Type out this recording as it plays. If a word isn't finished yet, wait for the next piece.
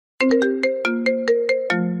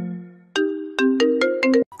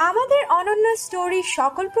আমাদের অনন্য স্টোরি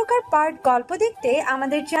সকল প্রকার পার্ট গল্প দেখতে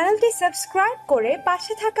আমাদের চ্যানেলটি সাবস্ক্রাইব করে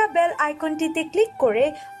পাশে থাকা বেল আইকনটিতে ক্লিক করে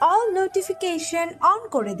অল নোটিফিকেশন অন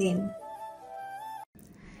করে দিন।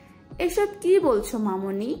 এসব কি বলছো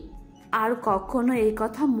মামনি? আর কখনো এই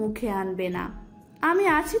কথা মুখে আনবে না। আমি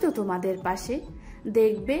আছি তো তোমাদের পাশে।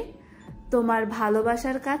 দেখবে তোমার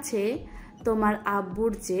ভালোবাসার কাছে তোমার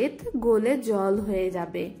আব্বুর জেদ গলে জল হয়ে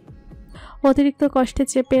যাবে। অতিরিক্ত কষ্টে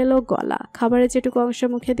চেপে এলো গলা। খাবারের যেটুকু অংশ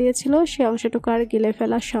মুখে দিয়েছিল সে অংশটুকু আর গিলে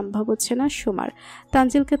ফেলা সম্ভব হচ্ছে না সুমার।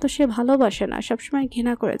 তানজিলকে তো সে ভালোবাসে না, সবসময়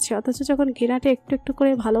ঘৃণা করেছে, অথচ যখন ঘৃণাটা একটু একটু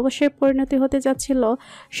করে ভালোবাসায় পরিণতি হতে যাচ্ছিল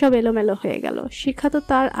সব এলোমেলো হয়ে গেল। শিখা তো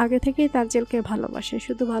তার আগে থেকেই তানজিলকে ভালোবাসে,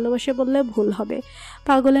 শুধু ভালোবাসে বললে ভুল হবে,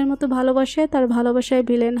 পাগলের মতো ভালোবাসে। তার ভালোবাসায়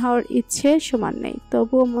ভিলেন হওয়ার ইচ্ছে সুমার নেই,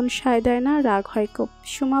 তবুও মন সায় দেয় না, রাগ হয় খুব।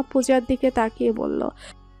 সুমা পূজার দিকে তাকিয়ে বলল,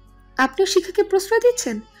 আপনিও শিখাকে প্রশ্রয়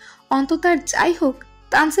দিচ্ছেন? অন্তত আর যাই হোক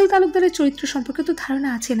তানজিল তালুকদারের চরিত্র সম্পর্কে তো ধারণা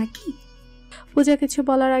আছে নাকি? পূজা কিছু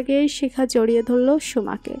বলার আগেই শিখা জড়িয়ে ধরল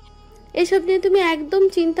সুমাকে। এসব নিয়ে তুমি একদম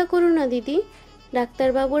চিন্তা করো না দিদি।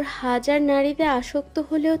 ডাক্তারবাবুর হাজার নারীতে আসক্ত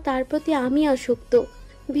হলেও তার প্রতি আমি আসক্ত,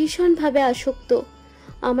 ভীষণভাবে আসক্ত।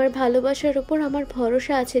 আমার ভালোবাসার উপর আমার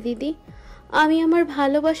ভরসা আছে দিদি। আমি আমার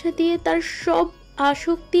ভালোবাসা দিয়ে তার সব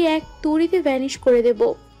আসক্তি এক তুড়িতে ভ্যানিশ করে দেব।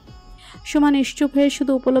 সুমা নিশ্চুপ হয়ে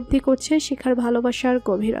শুধু উপলব্ধি করছে শিখার ভালোবাসার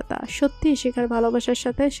গভীরতা। সত্যি শিখার ভালোবাসার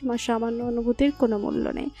সাথে সুমার সামান্য অনুভূতির কোনো মূল্য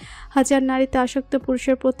নেই। হাজার নারীতে আসক্ত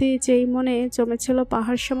পুরুষের প্রতি যেই মনে জমেছিল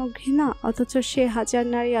পাহাড় সম ঘৃণা, অথচ সে হাজার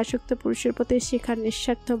নারী আসক্ত পুরুষের প্রতি শিখার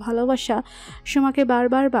নিঃস্বার্থ ভালোবাসা সুমাকে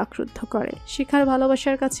বারবার বাকরুদ্ধ করে। শিখার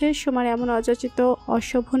ভালোবাসার কাছে সুমার এমন অযাচিত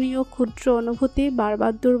অশোভনীয় ক্ষুদ্র অনুভূতি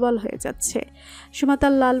বারবার দুর্বল হয়ে যাচ্ছে। সুমা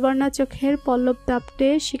তার লালবর্ণা চোখের পল্লব দাপটে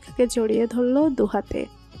শিখাকে জড়িয়ে ধরল দুহাতে।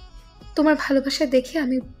 তোমার ভালোবাসা দেখে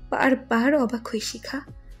আমি বারবার অবাক হই শিখা।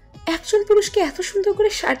 একজন পুরুষকে এত সুন্দর করে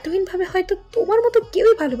স্বার্থহীনভাবে হয়তো তোমার মতো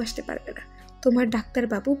কেউই ভালোবাসতে পারবে না। তোমার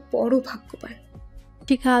ডাক্তারবাবু বড় ভাগ্যবান।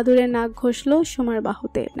 শিখা আদুরে নাক ঘষল সুমার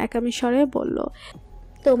বাহুতে, ন্যাকামি স্বরে বলল,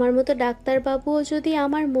 তোমার মতো ডাক্তারবাবুও যদি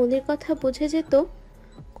আমার মনের কথা বুঝে যেত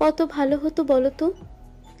কত ভালো হতো বলো তো।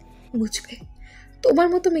 বুঝবে, তোমার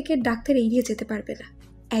মতো মেয়েকে ডাক্তার এড়িয়ে যেতে পারবে না,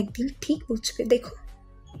 একদিন ঠিক বুঝবে। দেখো।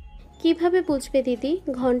 কিভাবে বুঝবে দিদি?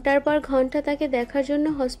 ঘন্টার পর ঘন্টা তাকে দেখার জন্য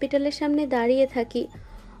হসপিটালের সামনে দাঁড়িয়ে থাকি,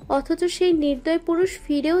 অথচ সেই নির্দয় পুরুষ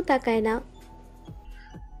ফিরেও তাকায় না।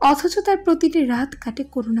 অথচ তার প্রতিটি রাত কাটে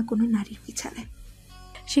কোনো না কোনো নারীর পিছনে।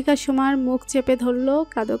 শিখা সুমার মুখ চেপে ধরল,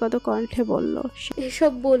 কাঁদো কাঁদো কণ্ঠে বলল,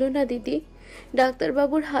 এসব বলো না দিদি।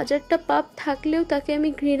 ডাক্তারবাবুর হাজারটা পাপ থাকলেও তাকে আমি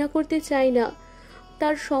ঘৃণা করতে চাই না।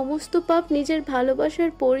 তার সমস্ত পাপ নিজের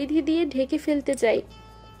ভালোবাসার পরিধি দিয়ে ঢেকে ফেলতে চাই।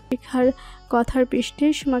 শিখার কথার পৃষ্ঠে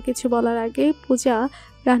সুমা কিছু বলার আগে পূজা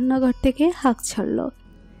রান্নাঘর থেকে হাঁক ছাড়ল।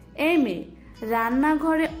 এই মেয়ে,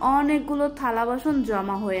 রান্নাঘরে অনেকগুলো থালা বাসন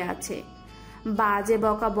জমা হয়ে আছে, বাজে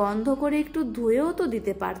বকা বন্ধ করে একটু ধুয়েও তো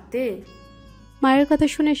দিতে পারতে। মায়ের কথা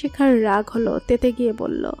শুনে শিখার রাগ হলো, তেতে গিয়ে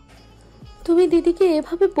বলল, তুমি দিদিকে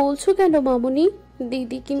এভাবে বলছো কেন মামুনি?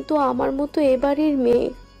 দিদি কিন্তু আমার মতো এবারের মেয়ে।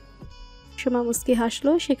 সুমা মুস্কি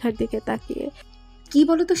হাসলো শিখার দিকে তাকিয়ে। কি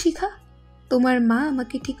বলো তো শিখা, তোমার মা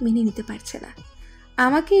আমাকে ঠিক মেনে নিতে পারছে না,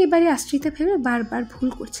 আমাকে এবারে আশ্রিত ভেবে বারবার ভুল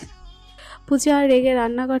করছেন। পূজা রেগে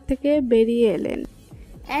রান্নাঘর থেকে বেরিয়ে এলেন।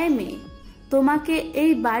 এই মেয়ে, তোমাকে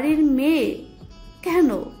এই বাড়ির মেয়ে কেন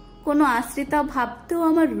কোনো আশ্রিতা ভাবতেও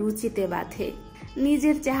আমার রুচিতে বাধে।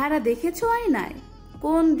 নিজের চেহারা দেখেছো আয়নায়?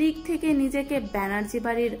 কোন দিক থেকে নিজেকে ব্যানার্জি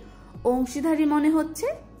বাড়ির অংশীদারি মনে হচ্ছে?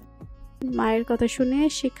 মায়ের কথা শুনে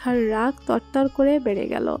শিখার রাগ তরতর করে বেড়ে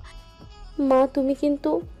গেল। মা তুমি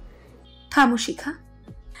কিন্তু। থামো শিখা।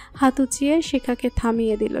 হাত উঁচিয়ে শিখাকে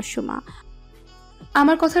থামিয়ে দিল সুমা।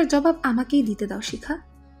 আমার কথার জবাব আমাকেই দিতে দাও শিখা।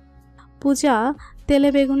 পূজা তেলে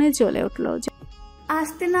বেগুনে জ্বলে উঠল।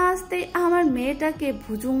 আস্তে না আস্তে আমার মেয়েটাকে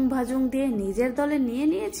ভুজুং ভাজুং দিয়ে নিজের দলে নিয়ে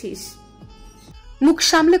নিয়েছিস। মুখ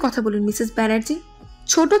সামলে কথা বলুন মিসেস ব্যানার্জি।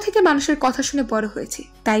 ছোট থেকে মানুষের কথা শুনে বড় হয়েছে,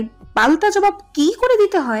 তাই পাল্টা জবাব কি করে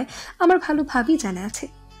দিতে হয় আমার ভালোভাবেই জানা আছে।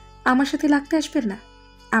 আমার সাথে লাগতে আসবেন না।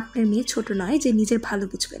 আপনার মেয়ে ছোট নয় যে নিজের ভালো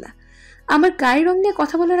বুঝবে না। আমার গায়ের রং নিয়ে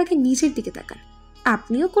কথা বলার আগে নিজের দিকে তাকান।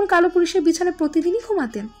 আপনিও কোন কালো পুরুষের বিছানায় প্রতিদিনই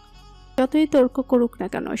ঘুমাতেন? যতই তর্ক করুক না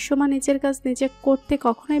কেন, সুমা নিজের কাজ নিজে করতে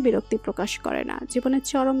কখনোই বিরক্তি প্রকাশ করে না। জীবনের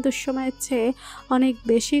চরম দুঃসময়ের চেয়ে অনেক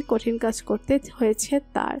বেশি কঠিন কাজ করতে হয়েছে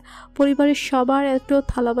তার। পরিবারের সবার একটু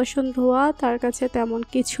থালা বাসন ধোয়া তার কাছে তেমন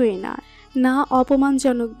কিছুই না, না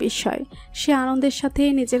অপমানজনক বিষয়। সে আনন্দের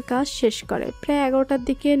সাথেই নিজের কাজ শেষ করে। প্রায় 11টার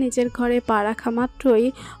দিকে নিজের ঘরে পা রাখা মাত্রই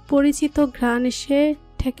পরিচিত ঘ্রাণ এসে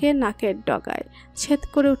ঠেকে নাকের ডগায়, ছেদ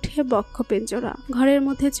করে উঠে বক্ষপিঞ্জরা। ঘরের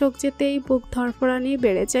মধ্যে চোখ যেতেই বুক ধরফরানি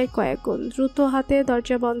বেড়ে যায় কয়েক গুণ। দ্রুত হাতে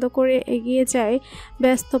দরজা বন্ধ করে এগিয়ে যায়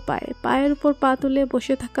ব্যস্ত পায়ে। পায়ের উপর পা তুলে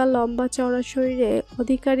বসে থাকা লম্বা চওড়া শরীরে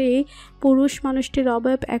অধিকারী পুরুষ মানুষটির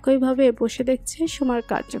অবয়ব একইভাবে বসে দেখছে সুমার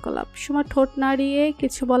কার্যকলাপ। সুমা ঠোঁট নাড়িয়ে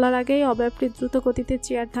কিছু বলার আগেই অবয়বটি দ্রুত গতিতে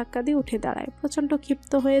চেয়ার ধাক্কা দিয়ে উঠে দাঁড়ায়। প্রচণ্ড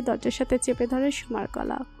ক্ষিপ্ত হয়ে দরজার সাথে চেপে ধরে সুমার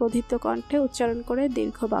গলা, ক্রোধিত কণ্ঠে উচ্চারণ করে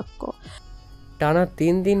দীর্ঘ বাক্য। টানা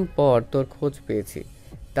 3 দিন পর তোর খোঁজ পেয়েছি।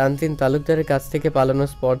 তানজিন তালুকদারের কাছ থেকে পালানোর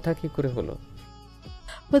স্পর্ধা কি করে হলো?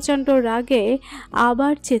 প্রচণ্ড রাগে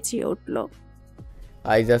আবার চেঁচিয়ে উঠল,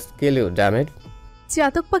 I just kill you damn it.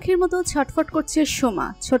 চাতক পাখির মতো ছটফট করছে সোমা।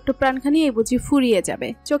 ছোট্ট প্রাণখানি এই বুঝি ফুরিয়ে যাবে।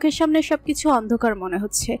 চোখের সামনে সবকিছু অন্ধকার মনে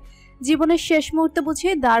হচ্ছে। জীবনের শেষ মুহূর্তে বুঝি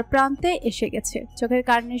দ্বার প্রান্তে এসে গেছে। চোখের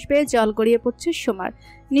কার্নিশ বেয়ে জল গড়িয়ে পড়ছে সোমার।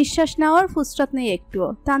 নিঃশ্বাস নেওয়ার ফুসরত নেই একটুও।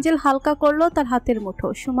 তানজিল হালকা করলো তার হাতের মুঠো।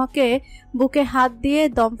 সোমাকে বুকে হাত দিয়ে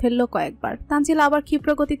দম ফেললো কয়েকবার। তানজিল আবার ক্ষিপ্র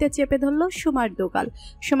গতিতে চেপে ধরলো সোমার দুগাল।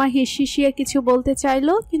 সোমা হিসিয়ে কিছু বলতে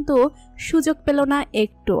চাইলো, কিন্তু সুযোগ পেল না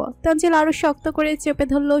একটুও। তানজিল আরো শক্ত করে চেপে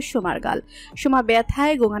ধরলো সোমার গাল। সোমা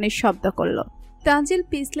ব্যথায় গোঙানির শব্দ করলো। তানজিল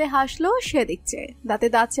পিছলে হাসলো সেদিক চেয়ে, দাঁতে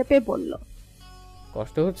দাঁত চেপে বলল,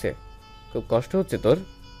 কষ্ট হচ্ছে? খুব কষ্ট হচ্ছে তোর?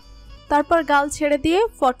 তারপর গাল ছেড়ে দিয়ে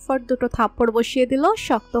ফটফট দুটো থাপ্পড় বসিয়ে দিল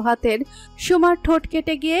শক্ত হাতের। সুমার ঠোঁট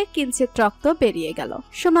কেটে গিয়ে কিঞ্চিত রক্ত বেরিয়ে গেল।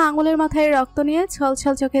 সুমা আঙুলের মাথায় রক্ত নিয়ে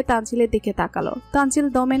ছলছল চোখে তানজিলের দিকে তাকালো। তানজিল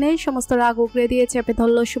দমে নেই সমস্ত রাগ উগড়ে দিয়ে চেপে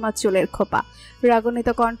ধরল সুমার চুলের খোপা। রাগান্বিত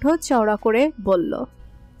কণ্ঠ চওড়া করে বলল,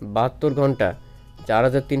 72 ঘন্টা,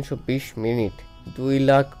 4320 মিনিট,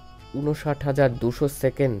 2,59,200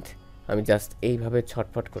 সেকেন্ড আমি জাস্ট এইভাবে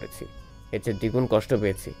ছটফট করেছি। এর চেয়ে দ্বিগুণ কষ্ট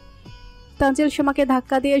পেয়েছি। তানজিল সুমাকে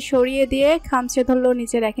ধাক্কা দিয়ে সরিয়ে দিয়ে খামচে ধরল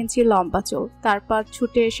নিচের 1 ইঞ্চি লম্বা চুল। তারপর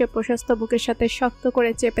ছুটে এসে প্রশস্ত বুকের সাথে শক্ত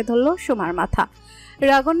করে চেপে ধরল সুমার মাথা।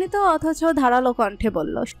 রাগান্বিত অথচ ধারালো কণ্ঠে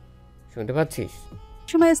বলল, শুনতে পাচ্ছিস?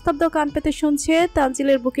 সুমা স্তব্ধ কান পেতে শুনছে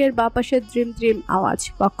তানজিলের বুকের বাঁ পাশে দ্রিম দ্রিম আওয়াজ,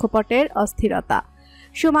 বক্ষপটের অস্থিরতা।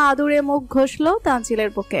 সুমা আদুরে মুখ ঘষল তানজিলের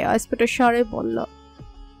বুকে, অস্ফুট স্বরে বলল।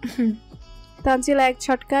 তানজিল এক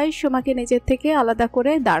ছটকায় সুমাকে নিজের থেকে আলাদা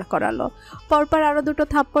করে দাঁড় করালো। পরপর আরো দুটো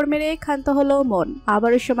থাপ্পড় মেরে ক্ষান্ত হলো মন।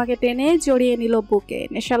 আবারও সুমাকে টেনে জড়িয়ে নিল বুকে,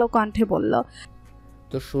 নেশালো কণ্ঠে বলল,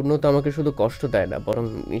 তো শূন্যতা আমাকে শুধু কষ্ট দেয় না, বরং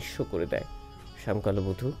নিঃস্ব করে দেয় শ্যামকালো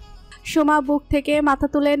বধূ। সুমা বুক থেকে মাথা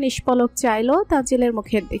তুলে নিষ্পলক চাইলো তানজিলের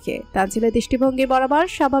মুখের দিকে। তানজিলের দৃষ্টিভঙ্গি বরাবর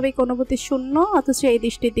স্বাভাবিক অনুভূতি শূন্য, অথচ এই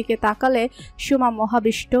দৃষ্টির দিকে তাকালে সুমা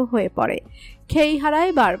মহাবিষ্ট হয়ে পড়ে। খেই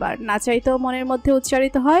হারায় বারবার, না চাইতেও মনের মধ্যে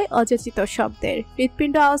উচ্চারিত হয় অযাচিত শব্দের।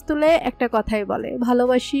 হৃৎপিণ্ড আওয়াজ তুলে একটা কথাই বলে,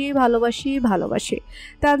 ভালোবাসি ভালোবাসি ভালোবাসি।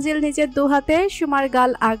 তানজিল নিজের দু হাতে সুমার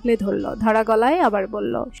গাল আগলে ধরল, ধরা গলায় আবার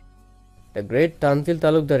বলল, the great Tanzil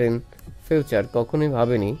Talukdar in future কখনোই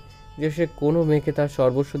ভাবেনি যে সে কোনো মেয়েকে তার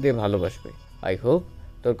সর্বস্ব দিয়ে ভালোবাসবে। আই হোপ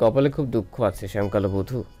তোর কপালে খুব দুঃখ আছে শ্যামকালো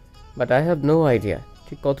বধূ, but I have no idea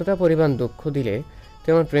ঠিক কতটা পরিমাণ দুঃখ দিলে তুই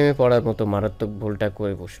আমার প্রেমে পড়ার মতো মারাত্মক ভুলটা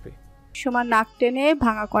করে বসবে। সুমা নাক টেনে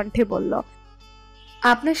ভাঙা কণ্ঠে বলল,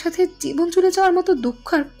 আপনার সাথে জীবন চলে যাওয়ার মতো দুঃখ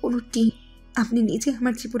আর কোনোটি, আপনি নিজে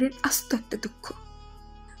আমার জীবনের আস্ত একটা দুঃখ।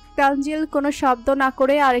 তানজিল কোনো শব্দ না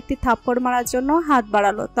করে আরেকটি থাপ্পড় মারার জন্য হাত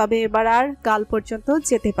বাড়ালো, তবে এবার আর গাল পর্যন্ত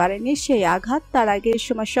যেতে পারেনি সেই আঘাত। তার আগে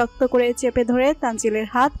সুমা শক্ত করে চেপে ধরে তানজিলের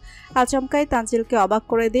হাত আচমকায় তানজিলকে অবাক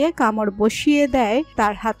করে দিয়ে কামড় বসিয়ে দেয়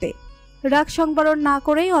তার হাতে। রাগ সংবরণ না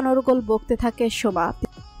করেই অনর্গল বকতে থাকে সুমা।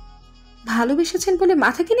 ভালোবেসেছেন বলে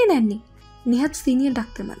মাথা কিনে নেননি। নেহাত সিনিয়র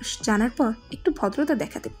ডাক্তার মানুষ, জানার পর একটু ভদ্রতা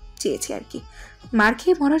দেখাতে চেয়েছি আর কি, মার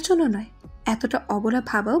খেয়ে মরার জন্য নয়। এতটা অবলা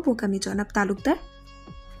ভাবাও বোকামি জনাব তালুকদার।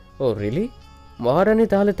 ও রিলি? মহারানী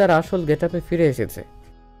তাহলে তার আসল গেটআপে ফিরে এসেছে।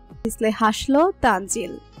 হাসলো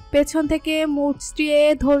তানজিল। পেছন থেকে মুচড়িয়ে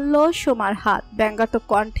ধরলো সোমার হাত, ব্যঙ্গাত্ম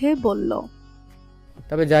কণ্ঠে বলল,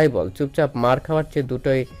 তবে যাই বল, চুপচাপ মার খাওয়ার চেয়ে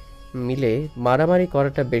দুটোই মিলে মারামারি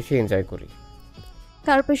করাটা বেশি এনজয় করি।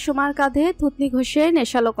 তারপর সোমার কাঁধে থুতনি ঘষে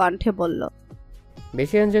নেশালো কণ্ঠে বলল,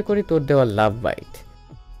 বেশি এনজয় করি তোর দেওয়া লাভ বাইট।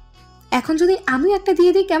 এখন যদি আমি একটা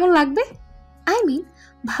দিয়ে দিই কেমন লাগবে? আই মিন,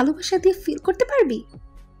 ভালোবাসা দিয়ে ফিল করতে পারবি?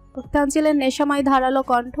 তানজিলের নেশাময় ধারালো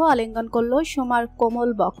কণ্ঠ আলিঙ্গন করলো সোমার কোমল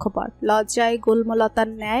বক্ষপট। লজ্জায় গুলমলতার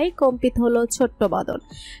ন্যায় কম্পিত হলো ছোট্ট বদন।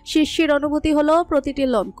 শিশির অনুভূতি হলো প্রতিটি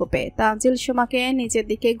লোমকূপে। তানজিল সোমাকে নিজের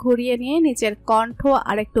দিকে ঘুরিয়ে নিয়ে নিজের কণ্ঠ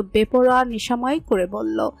আরেকটু বেপরোয়া নেশাময় করে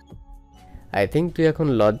বলল, আই থিঙ্ক তুই এখন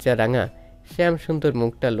লজ্জা রাঙা শ্যাম সুন্দর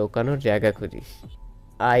মুখটা লোকানোর জায়গা খুঁজিস।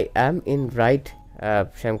 আই অ্যাম ইন রাইট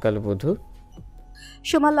শ্যামকালো বধূ।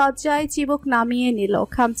 সোমা লজ্জায় চিবুক নামিয়ে নিল,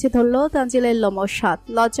 খামচে ধরল তানজিলের লোমশ হাত।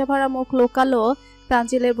 লজ্জা ভরা মুখ লোকালো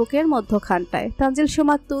তানজিলের বুকের মধ্যখানটায়। তানজিল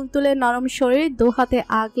সোমার তুলতুলে নরম শরীর দু হাতে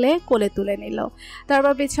আগলে কোলে তুলে নিল।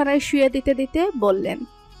 তারপর বিছানায় শুয়ে দিতে দিতে বললেন,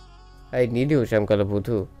 আই নিড ইউ শ্যামকালো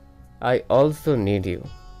বধূ, আই অলসো নিড ইউ।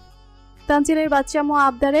 তানজিলের বাচ্চামো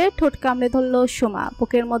আবদারে ঠোঁট কামড়ে ধরল সুমা।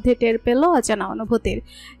 বুকের মধ্যে টের পেল অজানা অনুভূতির।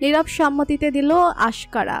 নীরব সম্মতিতে দিল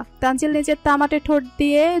আশকারা। তানজিল নিজের তামাটে ঠোঁট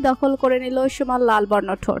দিয়ে দখল করে নিল সুমার লাল বর্ণ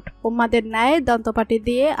ঠোঁট। উম্মাদের ন্যায় দন্তপাটি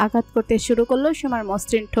দিয়ে আঘাত করতে শুরু করলো সুমার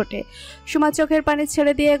মসৃণ ঠোঁটে। সুমা চোখের পানি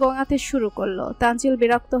ছেড়ে দিয়ে গোঙাতে শুরু করলো। তানজিল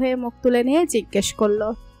বিরক্ত হয়ে মুখ তুলে নিয়ে জিজ্ঞেস করলো,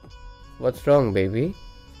 হোয়াটস রং বেবি?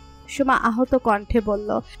 সুমা আহত কণ্ঠে বলল।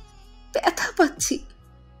 ব্যথা পাচ্ছি।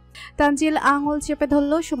 তানজিল আঙুল চেপে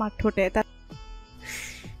ধরল সুমার ঠোঁটে।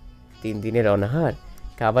 3 দিনের অনাহার,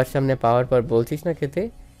 খাবার সামনে পাওয়ার পর বলছিস না খেতে?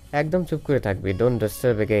 একদম চুপ করে থাকবি, ডোন্ট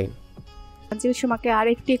ডিস্টার্ব এগেইন। তানজিল সুমাকে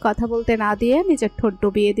আরেকটি কথা বলতে না দিয়ে নিজের ঠোঁট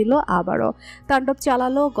ডুবিয়ে দিল আবারও। তাণ্ডব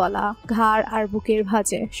চালালো গলা, ঘাড় আর বুকের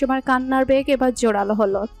ভাঁজে। সুমার কান্নার বেগ এবার জোরালো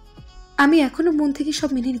হলো। আমি এখনো মন থেকে সব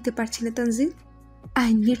মেনে নিতে পারছি না Tanzil. I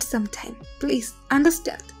need some time, please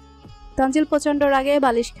understand. Tanzil প্রচন্ড রাগে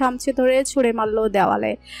বালিশ খামচে ধরে ছুঁড়ে মারল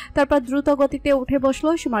দেওয়ালে। তারপর দ্রুত গতিতে উঠে বসলো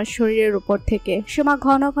সুমার শরীরের উপর থেকে। সুমা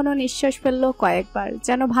ঘন ঘন নিঃশ্বাস ফেললো কয়েকবার,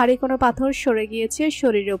 যেন ভারী কোনো পাথর সরে গিয়েছে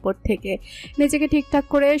শরীরের উপর থেকে। নিজেকে ঠিকঠাক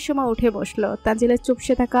করে সুমা উঠে বসলো। তানজিলের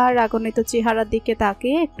চুপসে থাকা রাগান্বিত চেহারার দিকে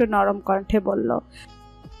তাকিয়ে একটু নরম কণ্ঠে বলল,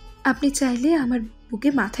 আপনি চাইলে আমার বুকে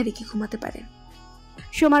মাথা রেখে ঘুমাতে পারেন।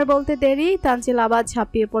 সুমার বলতে দেরি, তানজিল আবার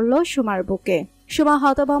ঝাঁপিয়ে পড়ল সুমার বুকে। সুমা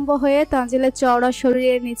হতভম্ব হয়ে তানজিলের চওড়া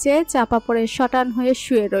শরীরের নিচে চাপা পড়ে শটান হয়ে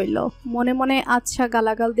শুয়ে রইল। মনে মনে আচ্ছা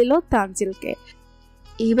গালাগাল দিল তানজিলকে।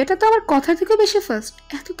 এই বেটা তো আমার কথা থেকেও বেশি ফার্স্ট।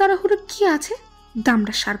 এত তাড়াহুড়ো কি আছে?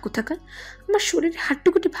 দামড়া সার কোথাকার, আমার শরীরে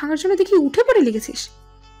হাড্ডুকুটি ভাঙার জন্য দেখি উঠে পড়ে লেগেছিস।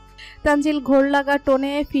 তানজিল ঘোর লাগা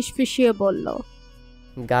টোনে ফিসফিসিয়ে বলল,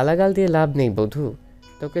 গালাগাল দিয়ে লাভ নেই বধূ,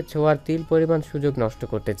 তোকে ছোঁয়ার তিল পরিমাণ সুযোগ নষ্ট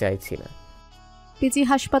করতে চাইছি না। পিজি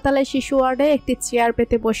হাসপাতালে শিশু ওয়ার্ডে একটি চেয়ার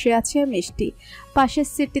পেতে বসে আছে মিষ্টি। পাশের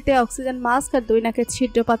সিটটিতে অক্সিজেন মাস্ক আর 2 নাকের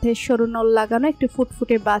ছিদ্রপাথের সরু নল লাগানো একটি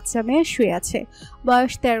ফুটফুটে বাচ্চা মেয়ে শুয়ে আছে।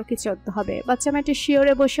 বয়স 13 কি 14 হবে। বাচ্চা মেয়েটি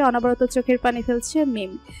শিওরে বসে অনবরত চোখের পানি ফেলছে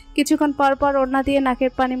মিম। কিছুক্ষণ পর পর ওড়না দিয়ে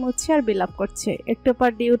নাকের পানি মুছছে আর বিলাপ করছে। একটু পর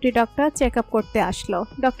ডিউটি ডক্টর চেক আপ করতে আসলো।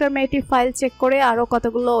 ডক্টর মেয়েটির ফাইল চেক করে আরও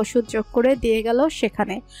কতগুলো ওষুধ যোগ করে দিয়ে গেল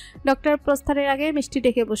সেখানে। ডক্টর প্রস্থানের আগে মিষ্টি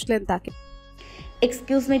ডেকে বসলেন তাকে।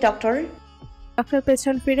 Excuse me doctor. ডক্টর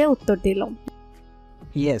পেছন ফিরে উত্তর দিল,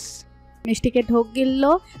 ইয়েস। মিষ্টিকে ঢোক গিলল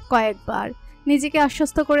কয়েকবার। নিজেকে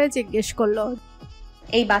আশ্বস্ত করে জিজ্ঞেস করলো,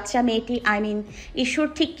 এই বাচ্চা মেয়েটি ঈশ্বর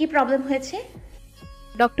ঠিক কি প্রবলেম হয়েছে?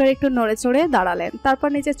 ডক্টর একটু নড়ে চড়ে দাঁড়ালেন। তারপর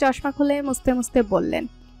নিজের চশমা খুলে মুছতে মুছতে বললেন,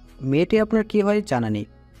 মেয়েটি আপনার কি হয় জানা নেই,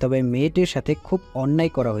 তবে মেয়েটির সাথে খুব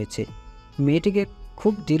অন্যায় করা হয়েছে। মেয়েটিকে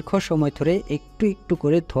খুব দীর্ঘ সময় ধরে একটু একটু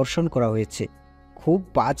করে ধর্ষণ করা হয়েছে। খুব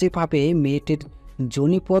বাজেভাবে মেয়েটির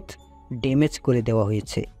যোনিপথ ড্যামেজ করে দেওয়া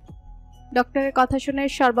হয়েছে। ডক্টরের কথা শুনে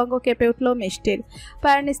সর্বাঙ্গ কেঁপে উঠল মিষ্টির।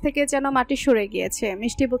 পায়ের নিচ থেকে যেন মাটি সরে গিয়েছে।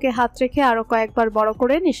 মিষ্টি বুকে হাত রেখে আরো কয়েকবার বড়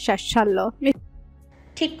করে নিঃশ্বাস ছাড়ল।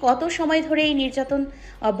 ঠিক কত সময় ধরে এই নির্যাতন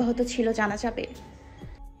অব্যাহত ছিল জানা যাবে?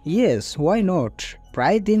 Yes, why not.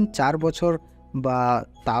 প্রায় দিন 4 বছর বা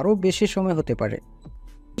তারও বেশি সময় হতে পারে।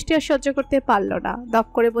 মিষ্টি আর সহ্য করতে পারল না, দপ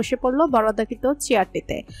করে বসে পড়লো বড়দাকিত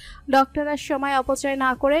চেয়ারটিতে। ডক্টর আর সময় অপচয় না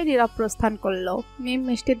করে নীরব প্রস্থান করলো। মিম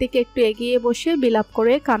মিষ্টির দিকে একটু এগিয়ে বসে বিলাপ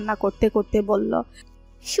করে কান্না করতে করতে বলল,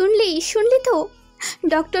 শুনলি তো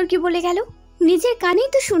ডক্টর কি বলে গেল? নিজের কানেই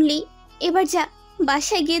তো শুনলি। এবার যা,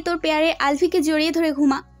 বাসায় গিয়ে তোর পেয়ারে আলভিকে জড়িয়ে ধরে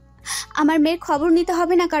ঘুমা। আমার মেয়ের খবর নিতে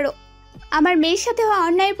হবে না কারো। আমার মেয়ের সাথে হওয়া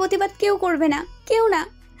অন্যায়ের প্রতিবাদ কেউ করবে না, কেউ না।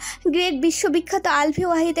 গ্রেট বিশ্ববিখ্যাত আলভি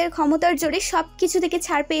ওয়াহিদের ক্ষমতার জোরে সবকিছু থেকে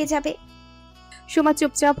ছাড় পেয়ে যাবে। সুমা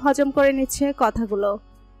চুপচাপ হজম করে নিচ্ছে কথাগুলো,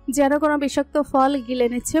 যেন কোনো বিষাক্ত ফল গিলে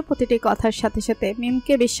নিচ্ছে প্রতিটি কথার সাথে সাথে।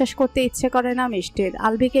 মিমকে বিশ্বাস করতে ইচ্ছে করে না মিষ্টির।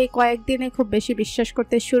 আলভিকে এই কয়েকদিনে খুব বেশি বিশ্বাস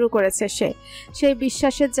করতে শুরু করেছে সে। সেই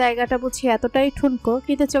বিশ্বাসের জায়গাটা বুঝি এতটাই ঠুনকো,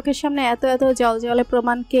 কিন্তু চোখের সামনে এত এত জলজলে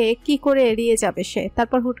প্রমাণকে কি করে এড়িয়ে যাবে সে।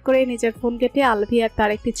 তারপর হুট করে নিজের ফোন কেটে আলভি আর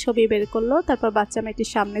তার একটি ছবি বের করলো। তারপর বাচ্চা মেয়েটির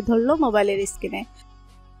সামনে ধরলো মোবাইলের স্ক্রিনে।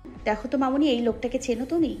 দেখো তো মামুনি, এই লোকটাকে চেনো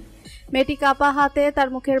তুমি? মেয়েটি কাপা হাতে তার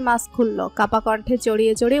মুখের মাস্ক খুললো। কাপা কণ্ঠে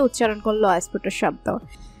জড়িয়ে জড়িয়ে উচ্চারণ করলো অস্ফুট শব্দ।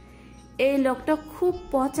 এই লোকটা খুব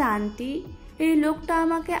পচা আন্টি। এই লোকটা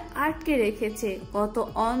আমাকে আটকে রেখেছে। কত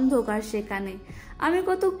অন্ধকার সেখানে। আমি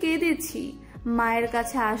কত কেঁদেছি মায়ের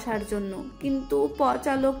কাছে আসার জন্য, কিন্তু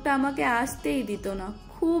পচা লোকটা আমাকে আসতেই দিত না।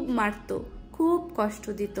 খুব মারতো, খুব কষ্ট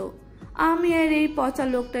দিত। আমি আর এই পচা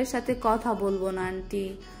লোকটার সাথে কথা বলবো না আন্টি।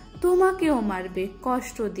 তোমাকেও মারবে,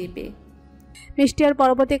 কষ্ট দিবে। মিষ্টি আর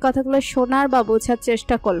পরবর্তী কথাগুলো শোনার বা বোঝার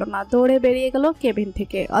চেষ্টা করলো না, দৌড়ে বেরিয়ে গেল কেবিন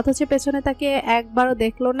থেকে। অথচ পেছনে তাকে একবারও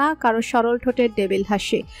দেখলো না কারো সরল ঠোঁটের ডেবিল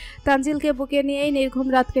হাসি। তানজিলকে বুকে নিয়েই নির্ঘুম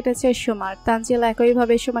রাত কেটেছে সুমার। তানজিল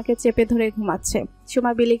একইভাবে সুমাকে চেপে ধরে ঘুমাচ্ছে।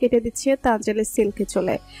 সুমা বিলি কেটে দিচ্ছে তানজিলের সিল্কে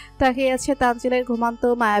চলে, তাকিয়ে আছে তানজিলের ঘুমান্ত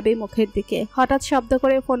মায়াবী মুখের দিকে। হঠাৎ শব্দ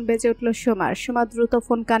করে ফোন বেজে উঠল সুমার। সুমা দ্রুত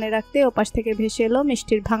ফোন কানে রাখতে ওপাশ থেকে ভেসে এলো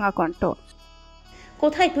মিষ্টির ভাঙা কণ্ঠ।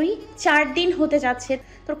 কোথায় তুই? 4 দিন হতে যাচ্ছে,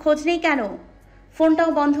 তোর খোঁজ নেই কেন? ফোনটাও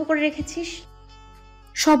বন্ধ করে রেখেছিস।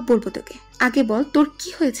 সব বলবো তোকে, আগে বল তোর কি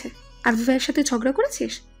হয়েছে? আলভি ভাইয়ের সাথে ঝগড়া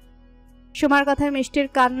করেছিস? সুমার কথায় মিষ্টির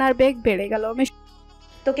কান্নার বেগ বেড়ে গেল।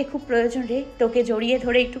 তোকে খুব প্রয়োজন রে, তোকে জড়িয়ে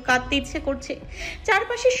ধরে একটু কাঁদতে ইচ্ছে করছে।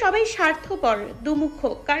 চারপাশে সবাই স্বার্থপর, দুমুখ।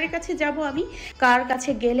 কার কাছে যাব আমি? কার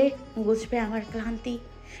কাছে গেলে বুঝবে আমার ক্লান্তি?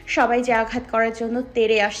 সবাই যে আঘাত করার জন্য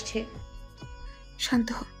তেড়ে আসছে। শান্ত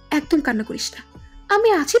হ, একদম কান্না করিস না। আমি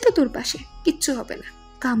আছি তো তোর পাশে, কিচ্ছু হবে না।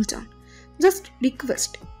 কাম ডাউন। জাস্ট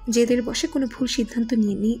রিকোয়েস্ট, জেদের বসে কোনো ভুল সিদ্ধান্ত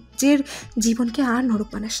নিয়ে নি, জের জীবনকে আর নরক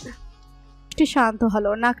বানাস না। শান্ত হলো,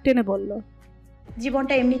 নাক টেনে বলল,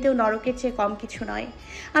 জীবনটা এমনিতেও নরকের চেয়ে কম কিছু নয়।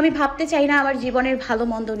 আমি ভাবতে চাই না আমার জীবনের ভালো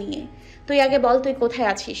মন্দ নিয়ে। তুই আগে বল, তুই কোথায়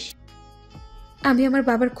আছিস? আমি আমার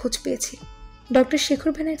বাবার খোঁজ পেয়েছি। ডক্টর শেখর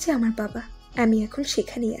ব্যানার্জি আমার বাবা। আমি এখন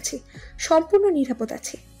সেখানেই আছি, সম্পূর্ণ নিরাপদ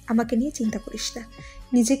আছি। আমাকে নিয়ে চিন্তা করিস না।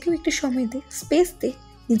 নিজেকেও একটু সময় দে, স্পেস দে,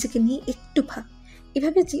 নিজেকে নিয়ে একটু ভাব।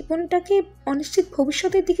 এভাবে জীবনটাকে অনিশ্চিত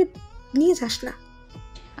ভবিষ্যতের দিকে নিয়ে যাস না।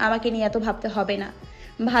 আমাকে নিয়ে এত ভাবতে হবে না।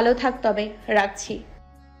 ভালো থাক, তবে রাখছি।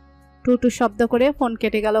 টুটু শব্দ করে ফোন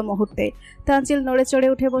কেটে গেল মুহূর্তে। তানজিল নড়ে চড়ে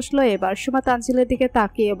উঠে বসলো। এবার সুমা তানজিলের দিকে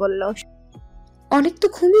তাকিয়ে বলল, অনেক তো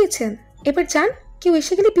ঘুমিয়েছেন, এবার যান, কেউ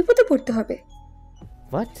এসে গেলে বিপদে পড়তে হবে।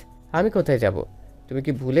 হোয়াট? আমি কোথায় যাব? তুমি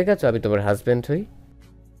কি ভুলে গেছো আমি তোমার হাজব্যান্ড হই?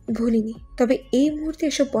 ভুলিনি, তবে এই মুহূর্তে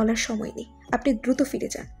এসব বলার সময় নেই। আপনি দ্রুত ফিরে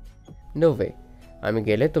যান। নো ওয়ে, আমি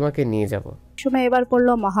গেলে তোমাকে নিয়ে যাব। সুমা এবার পড়ল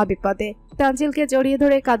মহাবিপদে। তানজিলকে জড়িয়ে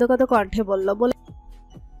ধরে কাঁদো কাঁদো কণ্ঠে বলল,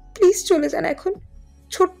 প্লিজ চলে যান এখন।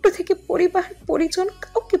 ছোট্ট থেকে পরিবার পরিজন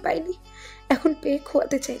কাউকে পাইনি, এখন পেয়ে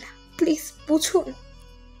খোয়াতে চাই না। প্লিজ বুঝুন।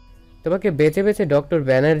 তোমাকে বেঁচে বেঁচে ডক্টর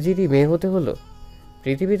ব্যানার্জিরই মেয়ে হতে হলো।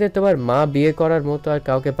 পৃথিবীতে তোমার মা বিয়ে করার মতো আর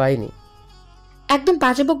কাউকে পাইনি। একদম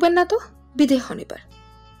বাজে বকবেন না তো, বিদেয় হন এবার।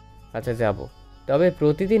 আচ্ছা যাব, তবে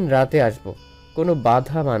প্রতিদিন রাতে আসব, কোনো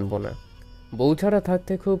বাধা মানব না। বউ ছাড়া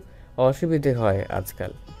থাকতে খুব অসুবিধে হয়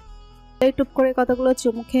আজকাল। টুপ করে কতগুলো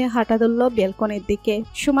চুমু খেয়ে হাঁটা ধরল বেলকনির দিকে।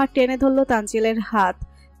 সুমা টেনে ধরলো তানজিলের হাত।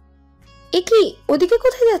 এ কি, ওদিকে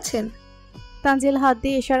কোথায় যাচ্ছেন? তানজিল হাত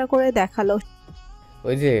দিয়ে ইশারা করে দেখালো।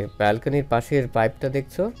 ওই যে ব্যালকনির পাশের পাইপটা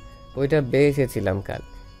দেখছো, ওইটা বেয়ে এসেছিলাম কাল।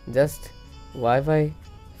 জাস্ট ওয়াইফাই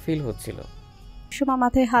ফিল হচ্ছিল। সুমা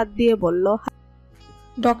মাথায় হাত দিয়ে বলল,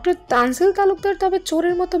 ডক্টর তানজিল তালুকদার তবে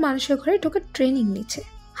চোরের মতো মানুষের ঘরে ঢোকে ট্রেনিং নিচ্ছে।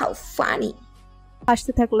 How funny.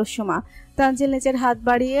 হাসতে থাকলো সুমা। তানজিল নিজের হাত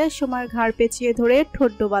বাড়িয়ে সুমার ঘাড় পেঁচিয়ে ধরে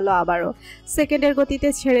ঠোঁট ডোবালো আবারও। সেকেন্ডের গতিতে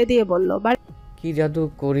ছেড়ে দিয়ে বলল, কি জাদু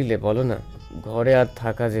করিলে বলো না, ঘরে আর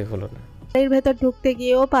থাকা যে হলো না। বাড়ির ভেতর ঢুকতে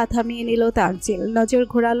গিয়েও পা থামিয়ে নিল তানজিল। নজর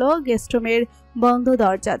ঘোরালো গেস্টরুমের বন্ধ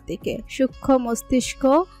দরজার দিকে। সূক্ষ্ম মস্তিষ্ক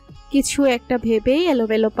কিছু একটা ভেবেই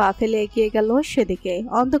এলোমেলো পা ফেলে এগিয়ে গেল সেদিকে।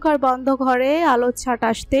 অন্ধকার বন্ধ ঘরে আলোর ছাট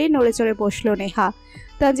আসতেই নড়ে চড়ে বসলো নেহা।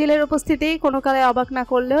 তানজিলের উপস্থিতি কোনো কালে অবাক না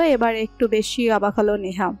করলেও এবার একটু বেশি অবাক হলো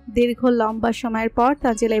নেহা। দীর্ঘ লম্বা সময়ের পর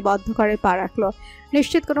তানজিল এই বদ্ধ ঘরে পা রাখলো।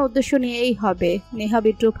 নিশ্চিত কোনো উদ্দেশ্য নিয়েই হবে। নেহা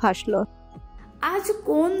বিদ্রুপ হাসলো। আজ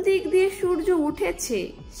কোন দিক দিয়ে সূর্য উঠেছে?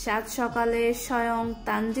 সাত সকালে স্বয়ং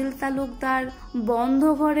তানজিল তালুকদার বন্ধ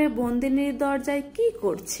ঘরে বন্দিনীর দরজায় কি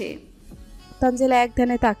করছে? তানজিল এক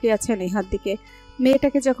ধ্যানে তাকিয়ে আছে নেহার দিকে।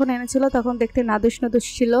 মেয়েটাকে যখন এনেছিল তখন দেখতে নাদুস নাদুস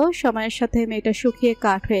ছিল। সময়ের সাথে মেয়েটা শুকিয়ে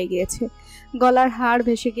কাঠ হয়ে গিয়েছে। গলার হাড়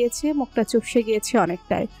ভেসে গিয়েছে, মুখটা চুপসে গিয়েছে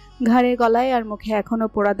অনেকটাই। ঘাড়ে, গলায় আর মুখে এখনো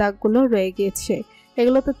পোড়া দাগগুলো রয়ে গিয়েছে।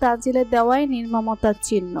 এগুলো তো তানজিলের দেওয়াই নির্মমতার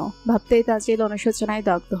চিহ্ন। ভাবতেই তানজিল অনুশোচনায়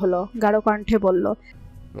দগ্ধ হলো। গাঢ় কণ্ঠে বলল,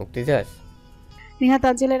 মুক্তি চাস? নেহা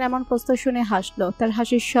তানজিলের এমন প্রশ্ন শুনে হাসলো। তার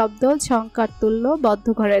হাসির শব্দ ঝংকার তুলল বদ্ধ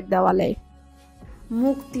ঘরের দেওয়ালে।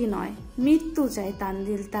 মুক্তি নয়, মৃত্যু চাই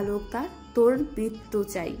তানজিল তালুকদার, তোর মৃত্যু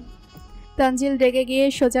চাই। তানজিল রেগে গিয়ে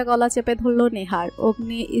সোজা গলা চেপে ধরল নেহার।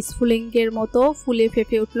 অগ্নি স্ফুলিঙ্গের মতো ফুলে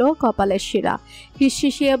ফেপে উঠল কপালের শিরা।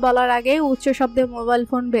 হিসিয়ে বলার আগে উচ্চ শব্দে মোবাইল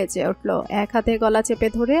ফোন বেজে উঠল। এক হাতে গলা চেপে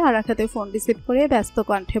ধরে আর এক হাতে ফোন রিসিভ করে ব্যস্ত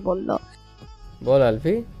কণ্ঠে বলল, বল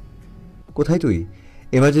আলফি। কোথায় তুই?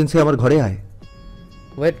 এমার্জেন্সি আমার ঘরে আয়।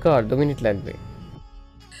 ওয়েট কর, 2 মিনিট লাগবে।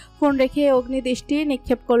 ফোন রেখে অগ্নি দৃষ্টি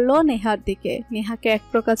নিক্ষেপ করলো নেহার দিকে। নেহাকে এক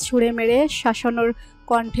প্রকার ছুঁড়ে মেরে শাসানোর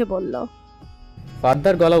কণ্ঠে বলল,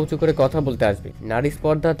 ফাদ্দার গলা উঁচু করে কথা বলতে আসবি। নারী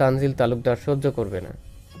স্পর্ধা তানজিল তালুকদার সহ্য করবে না।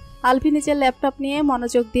 আলফি নিজের ল্যাপটপ নিয়ে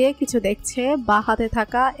মনোযোগ দিয়ে কিছু দেখছে। বা হাতে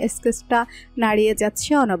থাকা স্কেচটা নাড়িয়ে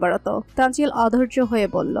যাচ্ছে অনবরত। তানজিল অধৈর্য হয়ে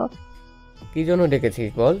বলল, কি জন্য ডেকেছিস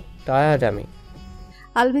বল, টায়ার্ড আমি।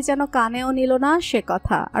 আলভি যেন কানেও নিল না সে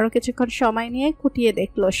কথা। আরো কিছুক্ষণ সময় নিয়ে খুঁটিয়ে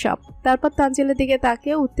দেখলো সব। তারপর তানজিলের দিকে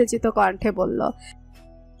তাকিয়ে উত্তেজিত কণ্ঠে বলল,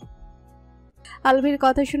 আলভির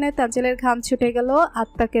কথা শুনে তানজিলের ঘাম ছুটে গেল,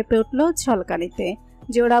 আত্মা কেঁপে উঠল ঝলকানিতে।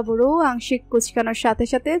 জোড়া বুড়ো আংশিক কুচকানোর সাথে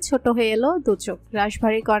সাথে ছোট হয়ে এলো দু চোখ।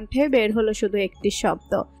 রাশভারী কণ্ঠে বের হলো শুধু একটি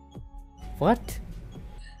শব্দ, হোয়াট?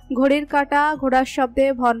 ঘড়ির কাঁটা ঘোড়ার শব্দে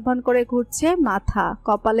ভন ভন করে ঘুরছে মাথা।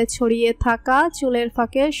 কপালে ছড়িয়ে থাকা চুলের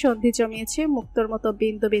ফাঁকে সন্ধি জমিয়েছে মুক্তোর মতো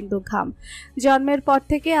বিন্দু বিন্দু ঘাম। জন্মের পর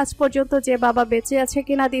থেকে আজ পর্যন্ত যে বাবা বেঁচে আছে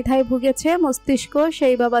কিনা দ্বিধায় ভুগেছে মস্তিষ্ক,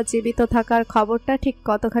 সেই বাবা জীবিত থাকার খবরটা ঠিক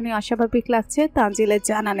কতখানি অস্বাভাবিক লাগছে তানজিলের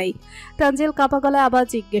জানা নেই। তানজিল কাঁপা গলায় আবার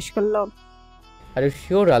জিজ্ঞেস করল, are you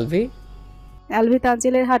sure Alvi? Alvi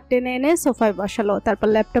তানজিলের হাত টেনে এনে সোফায় বসালো। তারপর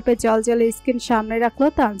ল্যাপটপে জল স্ক্রিন সামনে রাখলো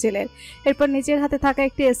তানজিলের। এরপর নিজের হাতে থাকা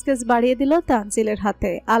একটি স্কেচ বাড়িয়ে দিল তানজিলের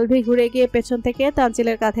হাতে। আলভি ঘুরে গিয়ে পেছন থেকে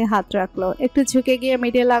তানজিলের কাঁধে হাত রাখলো, একটু ঝুঁকে গিয়ে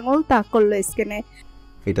মিডল আঙুল তাক করলো স্ক্রিনে।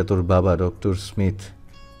 এটা তোর বাবা ডক্টর স্মিথ।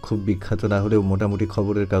 খুব বিখ্যাত না হলেও মোটামুটি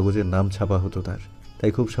খবরের কাগজের নাম ছাপা হতো তার,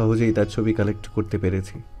 তাই খুব সহজেই তার ছবি কালেক্ট করতে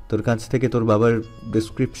পেরেছি। তোর কাছ থেকে তোর বাবার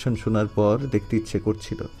ডেসক্রিপশন শোনার পর দেখতে ইচ্ছে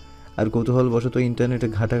করছিল, আর কৌতূহলবশত ইন্টারনেটে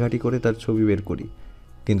ঘাটাঘাটি করে তার ছবি বের করি।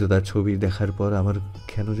 কিন্তু তার ছবি দেখার পর আমার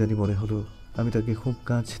কেন জানি মনে হলো আমি তাকে খুব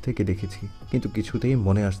কাছ থেকে দেখেছি, কিন্তু কিছুতেই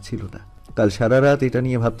মনে আসছিল না। কাল সারা রাত এটা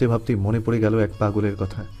নিয়ে ভাবতে ভাবতেই মনে পড়ে গেল এক পাগলের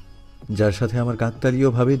কথা, যার সাথে আমার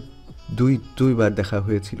কাকতালীয়ভাবে দুইবার দেখা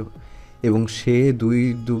হয়েছিল, এবং সে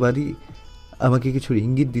দুবারই আমাকে কিছু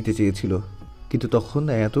ইঙ্গিত দিতে চেয়েছিল, কিন্তু তখন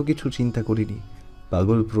এত কিছু চিন্তা করিনি,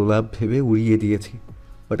 পাগল প্রলাপ ভেবে উড়িয়ে দিয়েছি।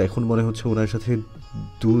 বাট এখন মনে হচ্ছে ওনার সাথে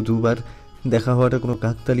দুবার দেখা হওয়াটা কোনো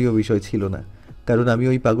কাকতালীয় বিষয় ছিল না, কারণ আমি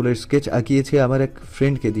ওই পাগলের স্কেচ আঁকিয়েছি আমার এক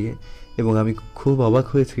ফ্রেন্ডকে দিয়ে, এবং আমি খুব অবাক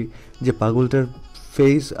হয়েছি যে পাগলটার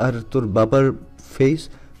ফেস আর তোর বাবার ফেস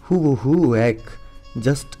হুবহু এক।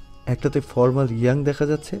 জাস্ট একটাতে ফর্মাল ইয়াং দেখা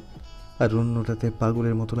যাচ্ছে আর অন্যটাতে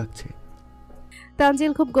পাগলের মতো লাগছে।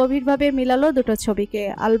 তানজিল খুব গভীরভাবে মিলালো দুটো ছবিকে।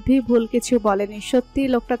 আলভি ভুল কিছু বলেনি, সত্যি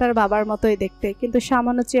লোকটা তার বাবার মতোই দেখতে, কিন্তু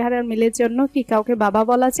সামান্য চেহারার মিলের জন্য কি কাউকে বাবা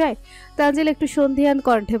বলা যায়? তানজিল একটু সন্ধিহান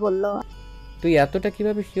কণ্ঠে বলল, তুই এতটা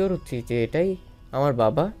কিভাবে শিওর হচ্ছিস যে এটাই আমার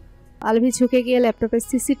বাবা? আলভি ঝুঁকে গিয়ে ল্যাপটপের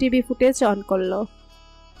সিসিটিভি ফুটেজ অন করলো।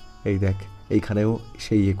 এই দেখ, এইখানেও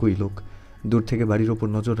সেই একই লোক দূর থেকে বাড়ির ওপর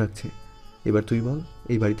নজর রাখছে। এবার তুই বল,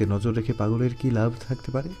 এই বাড়িতে নজর রেখে পাগলের কি লাভ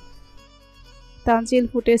থাকতে পারে? তানজিল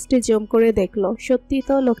ফুটেজটি জুম করে দেখলো, সত্যি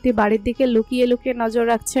তো লোকটি বাড়ির দিকে লুকিয়ে লুকিয়ে নজর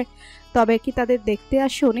রাখছে। তবে কি তাদের দেখতে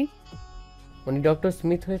আসেনি? উনি ডক্টর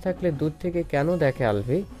স্মিথ হয়ে থাকলে দূর থেকে কেন দেখে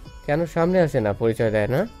আলভি? কেন সামনে আসে না, পরিচয় দেয়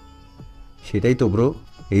না? সেটাই তো ব্রো,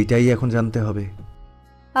 এইটাই এখন জানতে হবে।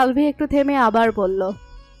 আলভি একটু থেমে আবার বলল,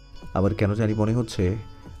 আমার কেন জানি মনে হচ্ছে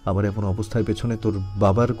আমার এমন অবস্থার পেছনে তোর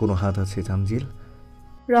বাবার কোনো হাত আছে তানজিল।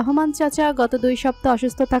 রহমান চাচা গত 2 সপ্তাহ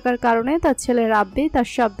অসুস্থ থাকার কারণে তার ছেলে রাব্বি তার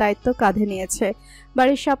সব দায়িত্ব কাঁধে নিয়েছে।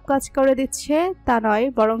 বাড়ির সব কাজ করে দিচ্ছে তা নয়,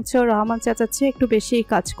 বরঞ্চ রহমান চাচার চেয়ে একটু বেশিই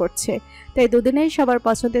কাজ করছে। তাই দুদিনেই সবার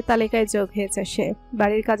পছন্দের তালিকায় যোগ হয়েছে সে।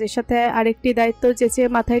 বাড়ির কাজের সাথে আরেকটি দায়িত্ব যে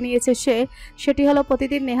মাথায় নিয়েছে সেটি হলো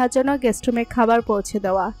প্রতিদিন নেহার জন্য গেস্টরুমে খাবার পৌঁছে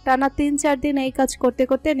দেওয়া। টানা 3-4 দিন এই কাজ করতে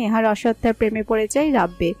করতে নেহার অসত্যার প্রেমে পড়ে যায়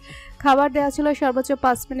রাব্বি। খাবার দেওয়া ছিল সর্বোচ্চ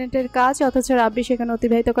 5 মিনিটের কাজ, অথচ রাব্বি সেখানে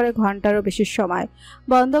অতিবাহিত করে ঘন্টারও বেশি সময়।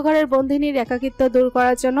 বন্ধ ঘরের বন্দিনীর একাকিত্ব দূর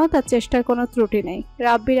করার জন্য তার চেষ্টার কোনো ত্রুটি নেই।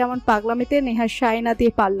 রাব্বির এমন পাগলামিতে নেহার সায় না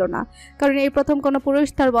দিয়ে পারল না, কারণ এই প্রথম কোনো পুরুষ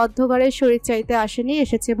তার বদ্ধ ঘরের শরীর চাইতে আসেনি,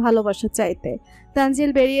 এসেছে ভালোবাসা চাইতে।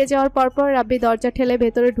 তানজিল বেরিয়ে যাওয়ার পরপর রাব্বি দরজা ঠেলে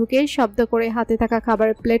ভেতরে ঢুকেই শব্দ করে হাতে থাকা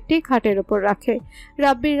খাবারের প্লেটটি খাটের উপর রাখে।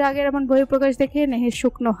 রাব্বির রাগের এমন বহিঃপ্রকাশ দেখে নেহের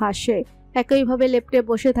শুকনো হাসে, একইভাবে লেপ্টে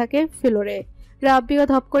বসে থাকে ফ্লোরে। রাব্বিও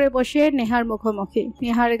ধপ করে বসে নেহার মুখোমুখি।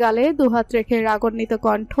 নেহার গালে দুহাত রেখে রাগান্বিত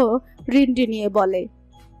কণ্ঠ রিন্ডি নিয়ে বলে,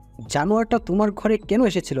 জানোয়ারটা তোমার ঘরে কেন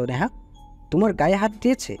এসেছিল নেহা? তোমার গায়ে হাত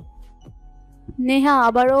দিয়েছে? নেহা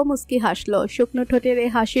আবারও মুস্কি হাসলো। শুকনো ঠোঁটের এই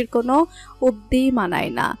হাসির কোনো উব্দি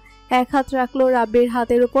মানায় না। এক হাত রাখলো রাব্বির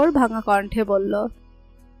হাতের উপর, ভাঙা কণ্ঠে বলল,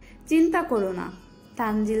 চিন্তা করো না,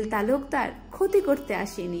 তানজিল তালুকদার ক্ষতি করতে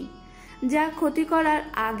আসেনি। যা ক্ষতি করার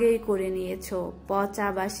আগেই করে নিয়েছো। পচা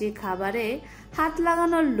বাসি খাবারে হাত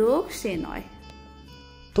লাগানোর লোক সে নয়।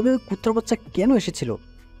 তবে ওই কুত্তার বাচ্চা কেন এসেছিল?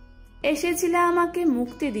 এসেছিলে আমাকে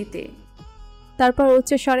মুক্তি দিতে। তারপর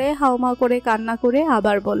উচ্চ স্বরে হাউমাউ করে কান্না করে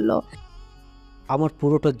আবার বলল, আমার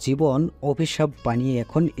পুরোটা জীবন অভিশাপ বানিয়ে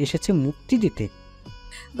এখন এসেছে মুক্তি দিতে।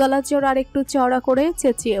 গলার জোর আর একটু চওড়া করে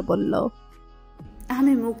চেঁচিয়ে বলল,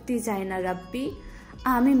 আমি মুক্তি চাই না রাব্বি,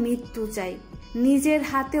 আমি মৃত্যু চাই। নিজের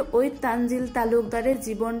হাতে ওই তানজিল তালুকদারের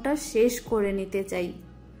জীবনটা শেষ করে নিতে চাই।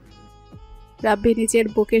 রাব্বি নিজের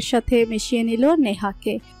বুকের সাথে মিশিয়ে নিল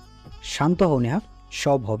নেহাকে। শান্ত হও নেহা,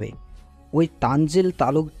 সব হবে। ওই তানজিল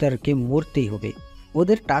তালুকদারকে মরতেই হবে।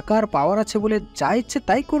 ওদের টাকার পাওয়ার আছে বলে যা ইচ্ছে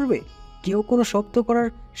তাই করবে, কেউ কোনো শব্দ করার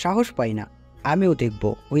সাহস পায় না। আমিও দেখব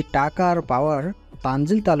ওই টাকা আর পাওয়ার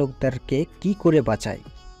তানজিল তালুকদারকে কি করে বাঁচায়।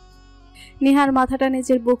 নেহার মাথাটা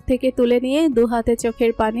নিজের বুক থেকে তুলে নিয়ে দু হাতে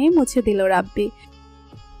চোখের পানি মুছে দিল রাব্বি।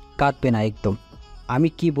 কাঁদবে না একদম। আমি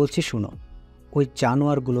কি বলছি শুনো। ওই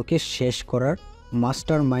জানোয়ারগুলোকে শেষ করার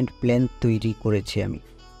মাস্টার মাইন্ড প্ল্যান তৈরি করেছি আমি।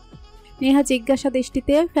 নেহা জিজ্ঞাসা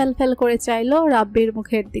দৃষ্টিতে ফ্যাল করে চাইলো রাব্বির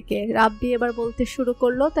মুখের দিকে। রাব্বি এবার বলতে শুরু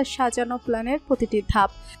করলো তার সাজানো প্ল্যানের প্রতিটি ধাপ।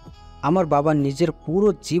 আমার বাবা নিজের পুরো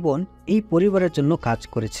জীবন এই পরিবারের জন্য কাজ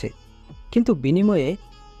করেছে, কিন্তু বিনিময়ে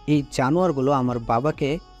এই জানোয়ারগুলো আমার বাবাকে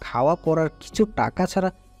খাওয়া পড়ার কিছু টাকা ছাড়া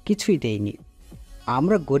কিছুই দেয়নি।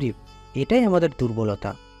 আমরা গরিব, এটাই আমাদের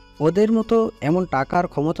দুর্বলতা। ওদের মতো এমন টাকা আর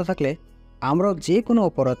ক্ষমতা থাকলে আমরাও যে কোনো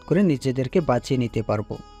অপরাধ করে নিজেদেরকে বাঁচিয়ে নিতে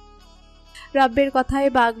পারবো। রাব্বির কথায়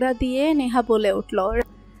বাগড়া দিয়ে নেহা বলে উঠল,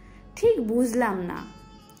 ঠিক বুঝলাম না,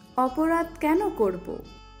 অপরাধ কেন করব?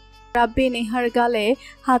 রাব্বি নেহার গালে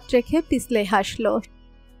হাত রেখে পিছলে হাসলো।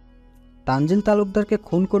 তানজিল তালুকদারকে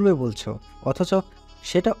খুন করবে বলছো, অথচ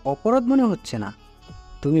সেটা অপরাধ মনে হচ্ছে না।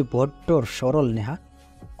 তুমি বড্ড সরল নেহা।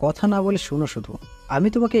 কথা না বলে শুনো শুধু। আমি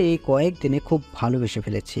তোমাকে এই কয়েকদিনে খুব ভালোবেসে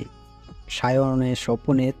ফেলেছি। সায়নে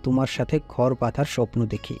স্বপ্নে তোমার সাথে ঘর বাঁধার স্বপ্ন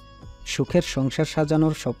দেখি, সুখের সংসার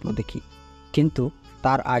সাজানোর স্বপ্ন দেখি, কিন্তু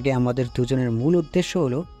তার আগে আমাদের দুজনের মূল উদ্দেশ্য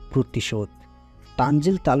হলো প্রতিশোধ।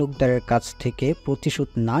 তানজিল তালুকদারের কাছ থেকে প্রতিশোধ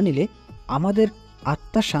না নিলে আমাদের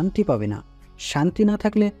আত্মা শান্তি পাবে না। শান্তি না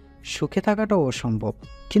থাকলে সুখে থাকাটাও অসম্ভব।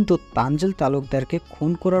 কিন্তু তানজিল তালুকদারকে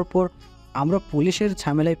খুন করার পর আমরা পুলিশের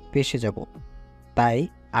ঝামেলায় ফেঁসে যাব। তাই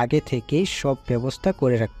আগে থেকেই সব ব্যবস্থা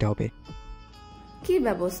করে রাখতে হবে। কি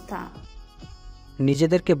ব্যবস্থা?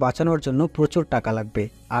 নিজেদেরকে বাঁচানোর জন্য প্রচুর টাকা লাগবে,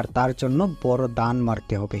 আর তার জন্য বড় দান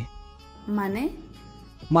মারতে হবে।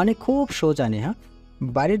 মানে খুব সোজা নেহা।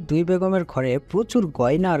 বাড়ির 2 বেগমের ঘরে প্রচুর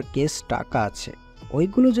গয়না আর কেস টাকা আছে।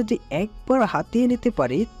 ওইগুলো যদি একবার হাতিয়ে নিতে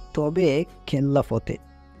পারি তবে খেল্লা ফতে।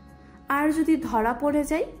 আর যদি ধরা পড়ে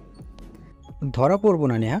যাই? ধরা পড়ব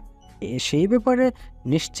না নেহা, সেই ব্যাপারে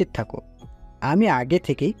নিশ্চিত থাকো। আমি আগে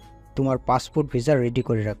থেকেই তোমার পাসপোর্ট ভিসা রেডি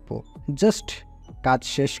করে রাখবো। জাস্ট কাজ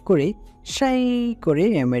শেষ করে সাই করে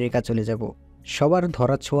আমেরিকা চলে যাব, সবার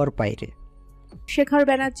ধরা ছোঁয়ার বাইরে। শেখর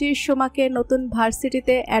ব্যানার্জি সোমাকে নতুন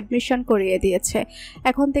ভার্সিটিতে অ্যাডমিশন করিয়ে দিয়েছে।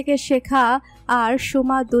 এখন থেকে শেখা আর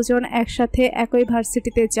সোমা দুজন একসাথে একই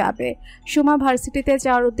ভার্সিটিতে যাবে। সোমা ভার্সিটিতে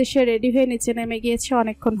যাওয়ার উদ্দেশ্যে রেডি হয়ে নিচে নেমে গিয়েছে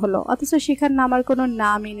অনেকক্ষণ হলো, অথচ শেখার নামার কোনো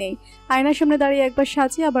নামই নেই। আয়নার সামনে দাঁড়িয়ে একবার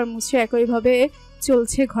সাজিয়ে আবার মুছে একইভাবে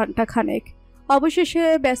চলছে ঘন্টা খানেক। অবশেষে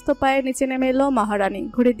ব্যস্ত পায়ে নিচে নেমে এলো মহারানী।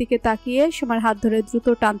 ঘড়ির দিকে তাকিয়ে সোমার হাত ধরে দ্রুত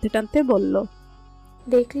টানতে টানতে বলল,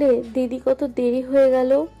 দেখলে দিদি কত দেরি হয়ে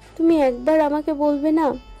গেল, তুমি একবার আমাকে বলবে না?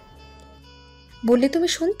 বললে তুমি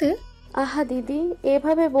শুনতে? আহা দিদি,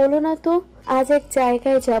 এভাবে বলো না তো। আজ এক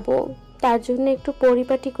জায়গায় যাব, তার জন্য একটু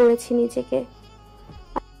পরিপাটি করেছি নিজেকে।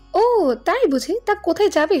 ও তাই বুঝি? তা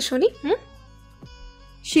কোথায় যাবে শুনি?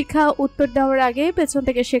 শিখা উত্তর দেওয়ার আগে পেছন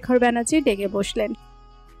থেকে শেখর ব্যানার্জি ডেকে বসলেন।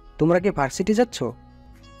 তোমরা কি ভার্সিটি যাচ্ছ?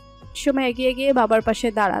 সোমা এগিয়ে গিয়ে বাবার পাশে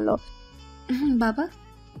দাঁড়ালো। বাবা।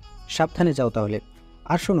 সাবধানে যাও তাহলে।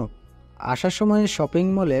 আর শোনো, আসার সময় শপিং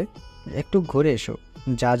মলে একটু ঘুরে এসো,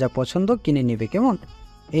 যা যা পছন্দ কিনে নিবে, কেমন?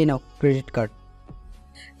 এই নাও ক্রেডিট কার্ড।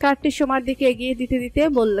 কার্ডটি সোমার দিকে এগিয়ে দিতে দিতে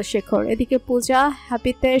বলল শেখর। এদিকে পূজা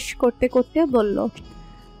হ্যাপিতেশ করতে করতে বলল,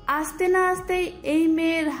 আসতে না আসতেই এই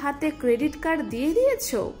মেয়ের হাতে ক্রেডিট কার্ড দিয়ে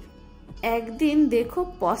দিয়েছো? একদিন দেখো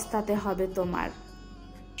পস্তাতে হবে তোমার।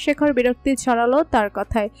 শেখর বিরক্তি ছড়ালো তার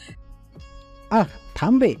কথায়।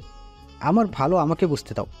 থামবে? আমার ভালো আমাকে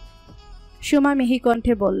বুঝতে দাও। সোমা মিহি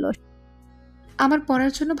কণ্ঠে বলল, আমার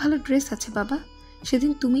পরার জন্য ভালো ড্রেস আছে বাবা।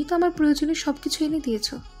 সেদিন তুমিই তো আমার প্রয়োজনীয় সবকিছু এনে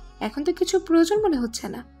দিয়েছো। এখন তো কিছু প্রয়োজন মনে হচ্ছে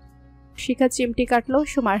না। শিখা চিমটি কাটলো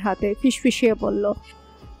সোমার হাতে, ফিসফিসিয়ে বলল,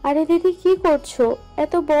 আরে দিদি কি করছো?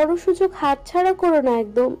 এত বড় সুযোগ হাতছাড়া করো না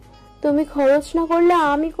একদম। তুমি খরচ না করলে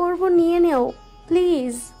আমি করব, নিয়ে নেও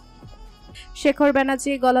প্লিজ। শেখর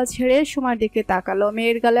ব্যানার্জি গলা ছেড়ে সোমার দিকে তাকালো।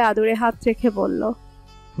 মেয়ের গালে আদুরে হাত রেখে বলল,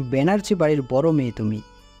 ব্যানার্জি বাড়ির বড় মেয়ে তুমি।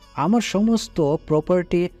 আমার সমস্ত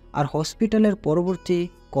প্রপার্টি আর হসপিটালের পরবর্তী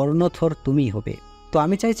কর্ণধর তুমিই হবে। তো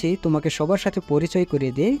আমি চাইছি তোমাকে সবার সাথে পরিচয়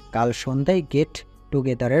করিয়ে দিয়ে কাল সন্ধ্যায় গেট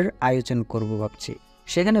টুগেদারের আয়োজন করব ভাবছি।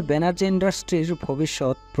 সেখানে ব্যানার্জি ইন্ডাস্ট্রির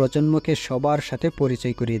ভবিষ্যৎ প্রজন্মকে সবার সাথে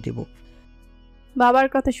পরিচয় করিয়ে দেব। বাবার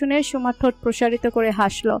কথা শুনে সোমা ঠোঁট প্রসারিত করে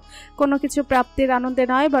হাসলো। কোনো কিছু প্রাপ্তির আনন্দে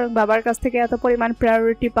নয়, বরং বাবার কাছ থেকে এত পরিমাণ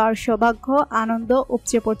প্রায়োরিটি পাওয়ার সৌভাগ্য, আনন্দ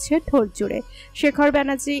উপচে পড়ছে ঠোঁট জুড়ে। শেখর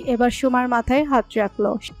ব্যানার্জি এবার সোমার মাথায় হাত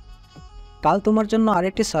রাখলো। কাল তোমার জন্য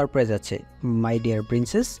আরেকটি সারপ্রাইজ আছে মাই ডিয়ার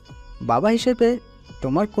প্রিন্সেস। বাবা হিসেবে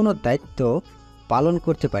তোমার কোনো দায়িত্ব পালন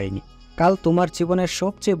করতে পারিনি। কাল তোমার জীবনের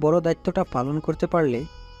সবচেয়ে বড় দায়িত্বটা পালন করতে পারলে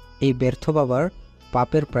এই ব্যর্থ বাবার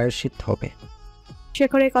পাপের প্রায়শ্চিত্ত হবে।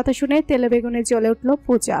 শেখরের কথা শুনে তেলে বেগুনে জ্বলে উঠল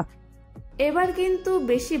পূজা। এবার কিন্তু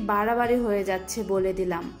বেশি বাড়াবাড়ি হয়ে যাচ্ছে বলে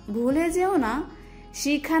দিলাম। ভুলে যেও না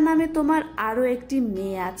শিখা নামে তোমার আরো একটি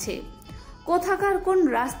মেয়ে আছে। কোথাকার কোন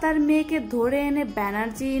রাস্তার মেয়েকে ধরে এনে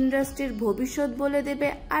ব্যানার্জি ইন্ডাস্ট্রির ভবিষ্যৎ বলে দেবে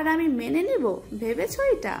আর আমি মেনে নেব ভেবেছ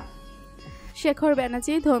এটা? শেখর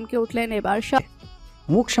ব্যানার্জি ধমকে উঠলেন এবার।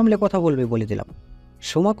 মুখ সামলে কথা বলবে বলে দিলাম।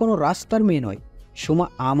 সোমা কোনো রাস্তার মেয়ে নয়, সোমা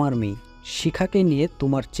আমার মেয়ে। শিখাকে নিয়ে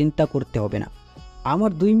তোমার চিন্তা করতে হবে না।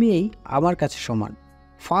 আমার দুই মেয়েই আমার কাছে সমান।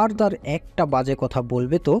 ফার্দার একটা বাজে কথা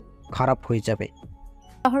বলবে তো খারাপ হয়ে যাবে।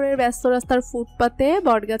 শহরের ব্যস্ত রাস্তার ফুটপাতে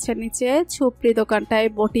বটগাছের নিচে ছুপড়ি দোকানটায়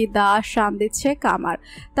বটি দা শান দিচ্ছে কামার।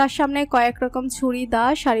 তার সামনে কয়েক রকম ছুরি দা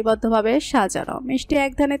সারিবদ্ধভাবে সাজানো। মিষ্টি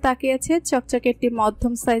এক ধ্যানে তাকিয়েছে চকচকে একটি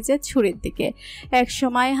মধ্যম সাইজের ছুরির দিকে। এক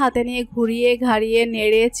সময় হাতে নিয়ে ঘুরিয়ে ঘাড়িয়ে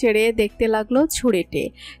নেড়ে চেড়ে দেখতে লাগলো ছুরিটি।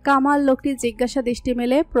 কামাল লোকটি জিজ্ঞাসা দৃষ্টি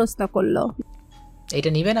মেলে প্রশ্ন করলো, এটা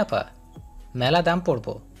নিবেন আপা? মেলা দাম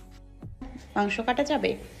পড়বো। মাংস কাটা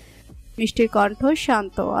যাবে? মিষ্টির কণ্ঠ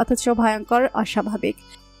শান্ত অথচ ভয়ঙ্কর অস্বাভাবিক।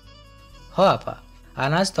 হ আপা,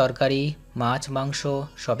 আনাজ তরকারি মাছ মাংস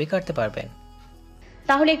সবই কাটতে পারবেন।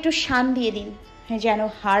 তাহলে একটু শান দিয়ে দিন, যেন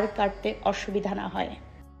হাড় কাটতে অসুবিধা না হয়।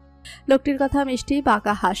 লোকটির কথা মিষ্টি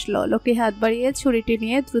বাঁকা হাসলো। লোকটি হাত বাড়িয়ে ছুরিটি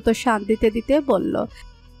নিয়ে দ্রুত শান দিতে দিতে বলল,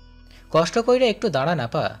 কষ্ট কইরা একটু দাঁড়ান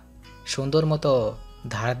আপা, সুন্দর মতো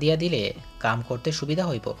ধার দিয়া দিলে কাম করতে সুবিধা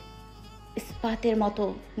হইব। ইস্পাতের মতো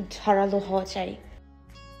ধারালো হওয়া চাই।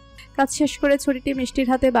 কাজ শেষ করে ছুরিটি মিষ্টির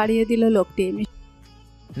হাতে বাড়িয়ে দিল লোকটি।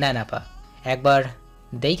 নেন আপা, একবার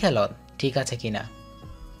দেইখা লন ঠিক আছে কিনা।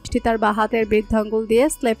 মিষ্টি তার বাঁ হাতের বৃদ্ধাঙ্গুল দিয়ে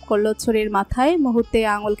স্লেপ করলো ছুরির মাথায়। মুহূর্তে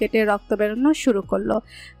আঙুল কেটে রক্ত বেরোনো শুরু করলো।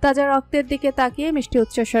 তাজা রক্তের দিকে তাকিয়ে মিষ্টি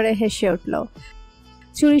উচ্চস্বরে হেসে উঠল।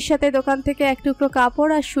 ছুরির সাথে দোকান থেকে এক টুকরো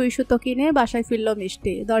কাপড় আর সুই সুতো কিনে বাসায় ফিরল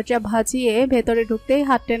মিষ্টি। দরজা ভাজিয়ে ভেতরে ঢুকতেই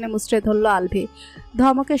হাত টেনে মুচড়ে ধরল আলভি।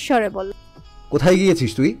 ধমকের স্বরে বলল, কোথায়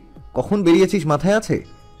গিয়েছিস তুই? কখন বেরিয়েছিস মাথায় আছে?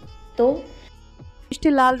 তো মিষ্টি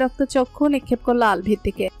লাল রক্ত চক্ষু নিক্ষেপ করলো আলভির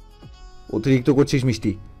দিকে। অতিরিক্ত করছিস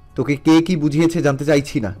মিষ্টি। তোকে কে কি বুঝিয়েছে জানতে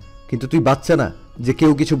চাইছি না, কিন্তু তুই বাচ্চা না যে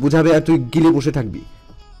কেউ কিছু বুঝাবে আর তুই গিলে বসে থাকবি।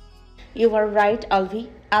 ইউ আর রাইট আলভি,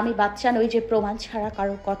 আমি বাচ্চা নই যে প্রমাণ ছাড়া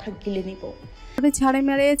কারোর কথা গিলে নিব। আলভি ঝাড়ে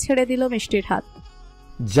মেরে ছেড়ে দিল মিষ্টির হাত।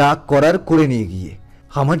 যা করার করে নিয়ে গিয়ে।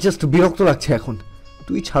 আমার জাস্ট বিরক্ত লাগছে এখন।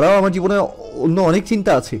 তুই ছাড়াও আমার জীবনে অন্য অনেক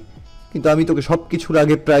চিন্তা আছে, কিন্তু আমি তোকে সব কিছুর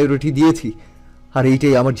আগে প্রায়োরিটি দিয়েছি। আর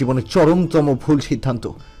এইটাই আমার জীবনের চরমতম ভুল সিদ্ধান্ত।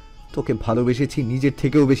 তোকে ভালোবেসেছি নিজের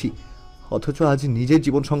থেকেও বেশি, অথচ আজ নিজের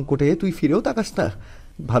জীবন সংকটে তুই ফিরেও তাকাস না।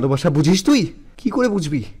 ভালোবাসা বুঝিস তুই? কি করে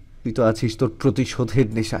বুঝবি? তুই তো আছিস তোর প্রতিশোধের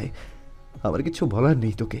নেশায়। আমার কিছু বলার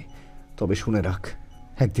নেই তোকে, তবে শুনে রাখ,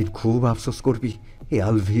 একদিন খুব আফসোস করবি। এই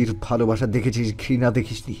আলভির ভালোবাসা দেখেছিস, ঘৃণা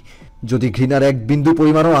দেখিসনি। যদি ঘৃণার এক বিন্দু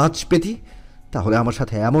পরিমাণও আঁচ পেতি, তাহলে আমার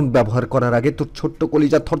সাথে এমন ব্যবহার করার আগে তোর ছোট্ট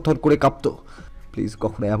কলিজা থরথর করে কাঁপতো। প্লিজ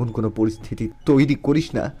কখনো এমন কোনো পরিস্থিতি তৈরি করিস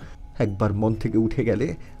না। একবার মন থেকে উঠে গেলে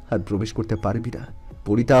আর প্রবেশ করতে পারবি না।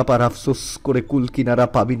 পরিতাপ আর আফসোস করে কুল কিনারা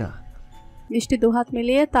পাবি না। মিষ্টি দুহাত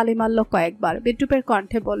মিলিয়ে তালি মারল কয়েকবার। বিদ্রুপের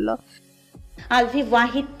কণ্ঠে বলল, আলভি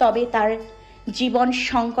ওয়াহিদ তবে তার জীবন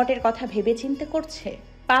সংকটের কথা ভেবে চিন্তে করছে?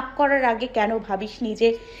 পাপ করার আগে কেন ভাবিসনি যে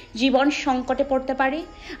জীবন সংকটে পড়তে পারে?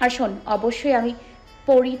 আর শোন, অবশ্যই আমি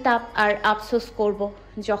পরিতাপ আর আফসোস করব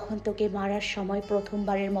যখন তোকে মারার সময়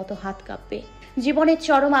প্রথমবারের মতো হাত কাঁপবে। জীবনের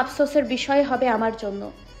চরম আফসোসের বিষয় হবে আমার জন্য,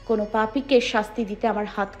 কোনো পাপীকে শাস্তি দিতে আমার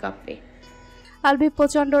হাত কাঁপবে। আলভি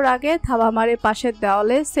প্রচন্ড রাগে থাবা মারে পাশের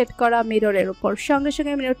দেওয়ালে সেট করা মিররের উপর। সঙ্গে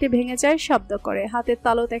সঙ্গে মিররটি ভেঙে যায় শব্দ করে। হাতের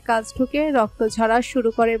তালুতে কাজ ঢুকে রক্ত ঝরা শুরু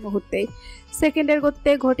করে মুহূর্তেই। সেকেন্ডের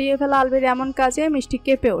গতিতে ঘটিয়ে ফেলা আলভির এমন কাজে মিষ্টি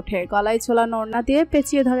কেঁপে ওঠে। গলায় ঝোলানো ওড়না দিয়ে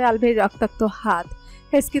পেঁচিয়ে ধরে আলভির রক্তাক্ত হাত।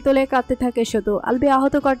 হেসকি তোলে কাঁদতে থাকে শুধু। আলভি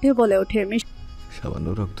আহত কণ্ঠে বলে ওঠে, সামান্য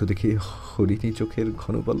রক্ত দেখে হরিণী চোখের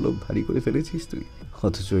ঘনপল্লব ভারী করে ফেলেছিস তুই,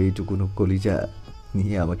 অথচ এইটুকুনো কলিজা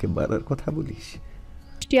নিয়ে আমাকে বাড়ার কথা বলিস।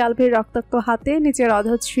 মিষ্টি আলভির রক্তাক্ত হাতে নিচের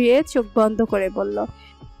অধর ছুঁয়ে চোখ বন্ধ করে বলল,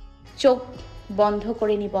 চোখ বন্ধ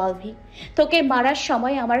করে নিব আলভি। তোকে মারার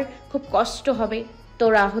সময় আমার খুব কষ্ট হবে।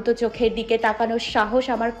 তোর আহত চোখের দিকে তাকানোর সাহস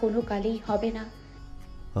আমার কোনো কালেই হবে না।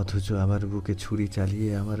 অথচ আমার বুকে ছুরি চালিয়ে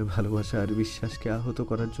আমার ভালোবাসা আর বিশ্বাসকে আহত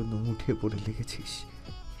করার জন্য উঠে পড়ে লেগেছিস।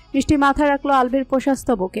 মিষ্টি মাথা রাখলো আলভির প্রশস্ত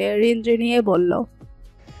বুকে। রিনরিনিয়ে বলল,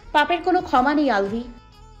 পাপের কোনো ক্ষমা নেই আলভি।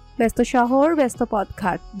 ব্যস্ত শহর, ব্যস্ত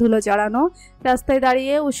পথঘাট, ধুলো জড়ানো রাস্তায়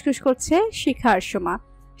দাঁড়িয়ে উসকুস করছে শিখার সোমা।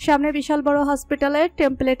 সামনে বিশাল বড় হসপিটালের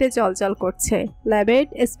টেমপ্লেটে জলজল করছে ল্যাবেড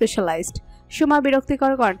স্পেশালাইজড। সোমা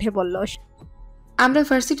বিরক্তিকর কণ্ঠে বলল, আমরা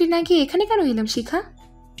ভার্সিটি না গিয়ে এখানে কেন এলাম শিখা?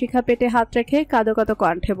 শিখা পেটে হাত রেখে কাঁদো কাঁদো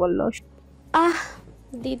কণ্ঠে বলল, আহ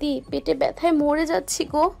দিদি, পেটে ব্যথায় মরে যাচ্ছি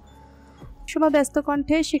গো। সোমা ব্যস্ত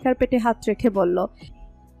কণ্ঠে শিখার পেটে হাত রেখে বলল,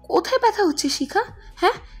 কোথায় ব্যথা হচ্ছে শিখা?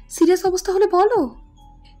 হ্যাঁ, সিরিয়াস অবস্থা হলে বলো।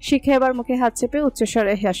 শিখা এবার মুখে হাত চেপে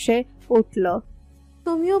উচ্চস্বরে হেসে উঠল,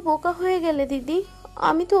 তুমিও বোকা হয়ে গেলে দিদি,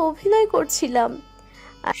 আমি তো অভিনয় করছিলাম।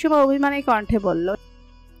 সুমা অভিমানী কণ্ঠে বলল,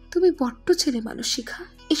 তুমি বড্ড ছেলে মানুষ শিখা,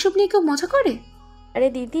 এসব নিয়ে কেউ মজা করে? আরে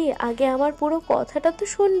দিদি, আগে আমার পুরো কথাটা তো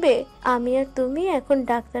শুনবে। আমি আর তুমি এখন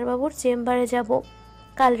ডাক্তারবাবুর চেম্বারে যাব।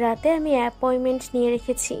 কাল রাতে আমি অ্যাপয়েন্টমেন্ট নিয়ে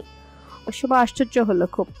রেখেছি। সুমা আশ্চর্য হলো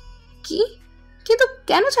খুব। কি? কিন্তু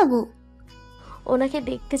কেন যাব? ওনাকে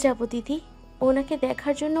দেখতে যাব দিদি। ওনাকে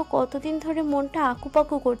দেখার জন্য কতদিন ধরে মনটা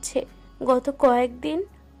আকুপাকু করছে। গত কয়েকদিন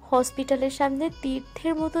হসপিটালের সামনে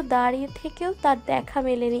তীর্থের মতো দাঁড়িয়ে থেকেও তার দেখা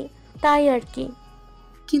মেলেনি, তাই আর কি।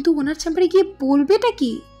 কিন্তু ওনার চেম্বারে গিয়ে বলবেটা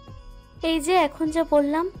কি? এই যে এখন যা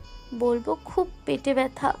বললাম, বলবো খুব পেটে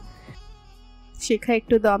ব্যথা। শিখা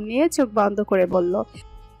একটু দম নিয়ে চোখ বন্ধ করে বলল,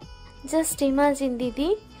 জাস্ট ইমাজিন দিদি,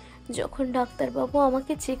 যখন ডাক্তারবাবু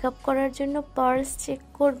আমাকে চেক আপ করার জন্য পার্স চেক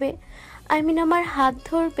করবে, আমার হাত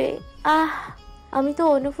ধরবে, আমি তো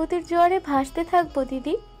অনুভূতির জোয়ারে ভাসতে থাকবো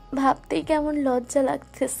দিদি। ভাবতেই কেমন লজ্জা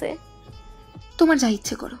লাগতেছে। তোমার যা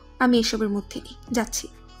ইচ্ছে করো, আমি এসবের মধ্যে নেই, যাচ্ছি।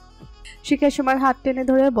 শিখা সুমার হাত টেনে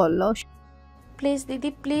ধরে বলল, প্লিজ দিদি,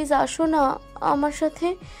 প্লিজ আসো না আমার সাথে,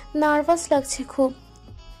 নার্ভাস লাগছে খুব।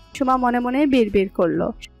 সুমা মনে মনে বিড়বিড় করলো,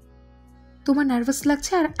 তোমার নার্ভাস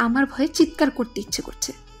লাগছে আর আমার ভয়ে চিৎকার করতে ইচ্ছে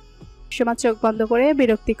করছে। সুমা চোখ বন্ধ করে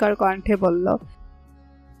বিরক্তিকর কণ্ঠে বলল,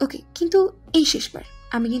 ওকে, কিন্তু এই শেষবার।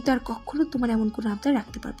 আমি কিন্তু আর কখনো তোমার এমন কোনো আবদার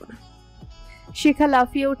রাখতে পারবো না। শিখা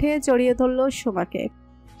লাফিয়ে উঠে জড়িয়ে ধরলো সুমাকে।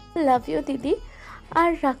 লাভ ইউ দিদি, আর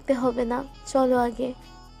রাখতে হবে না, চলো আগে।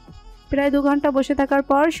 প্রায় 2 ঘন্টা বসে থাকার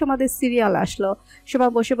পর সুমাদের সিরিয়াল আসলো। সুমা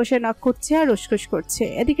বসে বসে নাক খুঁজছে আর উসকুস করছে।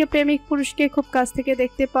 এদিকে প্রেমিক পুরুষকে খুব কাছ থেকে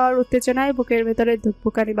দেখতে পাওয়ার উত্তেজনায় বুকের ভেতরে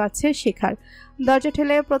ধুকপুকানি বাজছে শিখার। দরজা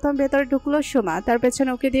ঠেলে প্রথম ভেতরে ঢুকলো সুমা। তার পেছনে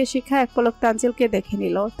উকি দিয়ে শিখা এক পলক তানজিলকে দেখে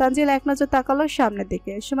নিল। তানজিল এক নজর তাকালো সামনের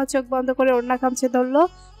দিকে। সুমা চোখ বন্ধ করে ওড়না খামচে ধরলো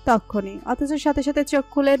তক্ষুনি, অথচ সাথে সাথে চোখ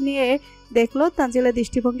খুলে নিয়ে দেখলো তানজিলের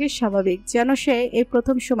দৃষ্টিভঙ্গি স্বাভাবিক, যেন সে এই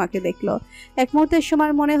প্রথম সুমাকে দেখলো। এক মুহূর্তে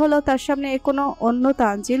সুমার মনে হলো তার সামনে কোনো অন্য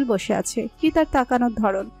তানজিল বসে আছে। কি তার তাকানোর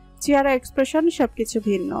ধরন, চেহারা, এক্সপ্রেশন সবকিছু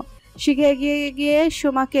ভিন্ন। শিখে এগিয়ে গিয়ে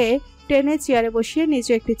সুমাকে টেনে চেয়ারে বসিয়ে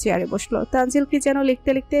নিজে একটি চেয়ারে বসলো। তানজিল কি যেন লিখতে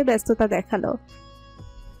লিখতে ব্যস্ততা দেখালো।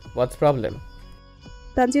 হোয়াটস প্রবলেম?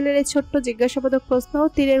 তানজিলের এই ছোট্ট জিজ্ঞাসাবোধক প্রশ্ন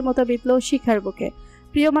তীরের মতো বিঁধল শিখার বুকে।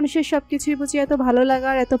 প্রিয় মানুষের সবকিছুই বুঝি এত ভালো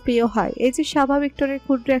লাগার, এত প্রিয় হয়। এই যে স্বাভাবিক টোনের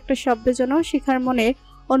ক্ষুদ্র একটা শব্দের জন্য শিখার মনে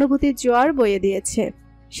অনুভূতির জোয়ার বয়ে দিয়েছে।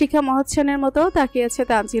 শিখা মহৎসেনের মতো তাকিয়েছে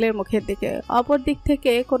তানজিলের মুখের দিকে। অপর দিক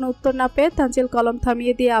থেকে কোনো উত্তর না পেয়ে তানজিল কলম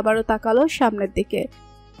থামিয়ে দিয়ে আবারও তাকালো সামনের দিকে।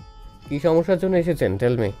 কি সমস্যার জন্য এসেছেন,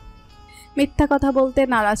 টেল মি? মিথ্যা কথা বলতে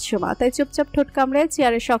নারাজ সুমা, তাই চুপচাপ ঠোঁট কামড়ে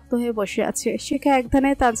চেয়ারে শক্ত হয়ে বসে আছে। শিখা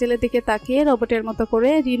একধানে তানজিলের দিকে তাকিয়ে রোবটের মতো করে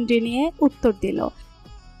রিনরিনিয়ে উত্তর দিল,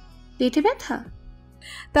 পেটে ব্যথা।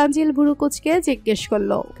 তানজিল ভুরু কুচকে জিজ্ঞেস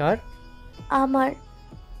করলো, কার? আমার।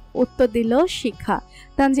 উত্তর দিল শিখা।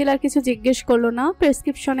 তানজিল আর কিছু জিজ্ঞেস করলো না,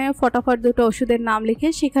 প্রেসক্রিপশনে ফটাফট 2টো ওষুধের নাম লিখে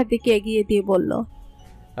শিখার দিকে এগিয়ে দিয়ে বলল,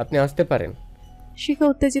 আপনি আসতে পারেন। শিখা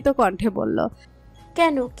উত্তেজিত কণ্ঠে বলল,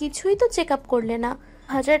 কেন? কিছুই তো চেক আপ করলে না।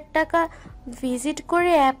 1000 টাকা ভিজিট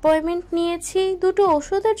করে অ্যাপয়েন্টমেন্ট নিয়েছি 2টো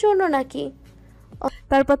ওষুধের জন্য নাকি?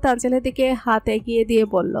 তারপর তানজিলের দিকে হাত এগিয়ে দিয়ে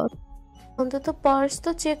বলল, অন্তত পার্স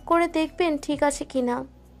তো চেক করে দেখবেন ঠিক আছে কিনা।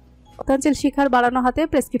 তানজিল শিখার বাড়ানো হাতে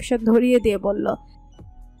প্রেসক্রিপশন ধরিয়ে দিয়ে বলল,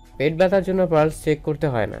 পেট ব্যথার জন্য পালস চেক করতে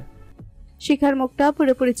হয় না। শিখার মুখটা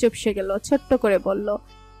পুরোপুরি চুপসে গেল। ছোট্ট করে বলল,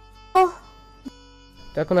 ওহ।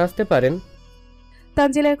 তখন আসতে পারেন।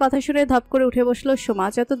 তানজিলের কথা শুনে ধপ করে উঠে বসলো সুমা।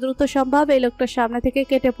 যত দ্রুত সম্ভব এই লোকটার সামনে থেকে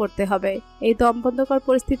কেটে পড়তে হবে। এই দমবন্ধকর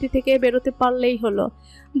পরিস্থিতি থেকে বেরোতে পারলেই হলো।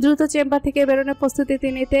 দ্রুত চেম্বার থেকে বেরোনোর প্রস্তুতি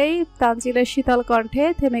নিতেই তানজিলের শীতল কণ্ঠে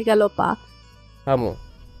থেমে গেল পা। থামো।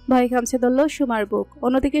 ভয় খামছে ধরল সুমার বুক।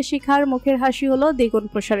 অন্যদিকে শিখার মুখের হাসি হলো দ্বিগুণ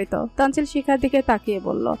প্রসারিত। তানজিল শিখার দিকে তাকিয়ে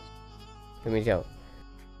বলল, তুমি যাও।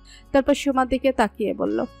 তারপর সুমার দিকে তাকিয়ে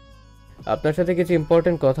বলল, আপনার সাথে কিছু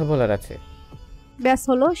ইম্পর্টেন্ট কথা বলার আছে। ব্যাস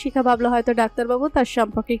হলো। শিখা ভাবলো হয়তো ডাক্তারবাবু তার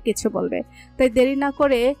সম্পর্কে কিছু বলবে, তাই দেরি না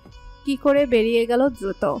করে কি করে বেরিয়ে গেল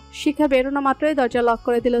দ্রুত। শিখা বেরোনো মাত্রই দরজা লক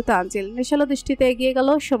করে দিল তানজিল। নেশালো দৃষ্টিতে এগিয়ে গেল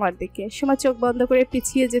সুমার দিকে। সুমা চোখ বন্ধ করে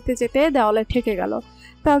পিছিয়ে যেতে যেতে দেওয়ালে ঠেকে গেল।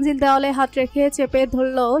 তানজিল দেওয়ালে হাত রেখে চেপে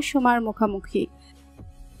ধরল সুমার মুখামুখি।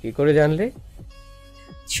 কি করে জানলে?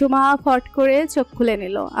 সুমা ফট করে চোখ খুলে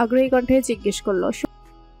নিল। আগ্রহী কণ্ঠে জিজ্ঞেস করলো,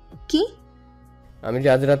 কি? আমি যে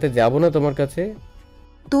আজ রাতে যাব না তোমার কাছে।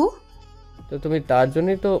 তো তুমি তার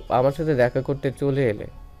জন্যই তো আমার সাথে দেখা করতে চলে এলে।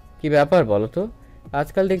 কি ব্যাপার বলো তো?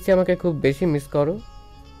 আজকাল দেখছি আমাকে খুব বেশি মিস করো।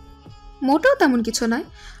 মোটেও তেমন কিছু নয়,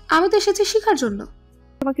 আমি তো এসেছি শিখার জন্য।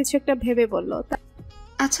 তোমার কিছু একটা ভেবে বলল।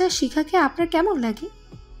 আচ্ছা, শিখাকে আপনার কেমন লাগে?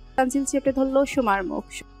 তানজিল চেপে ধরল সুমার মুখ।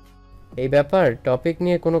 এই ব্যাপার টপিক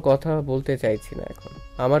নিয়ে কোনো কথা বলতে চাইছি না এখন।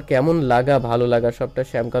 আমার কেমন লাগা ভালো লাগা সবটা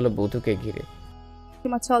শ্যামকালো বধূকে ঘিরে।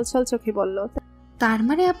 সুমা ছলছল চোখে বলল, তার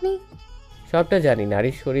মানে আপনি? সবটা জানি,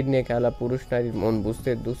 নারীর শরীর নিয়ে খেলা পুরুষ নারীর মন বুঝতে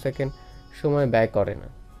 2 সেকেন্ড সময় ব্যয় করে না।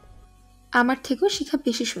 আমার থেকেও শিখা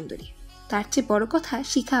বেশি সুন্দরী, তার চেয়ে বড় কথা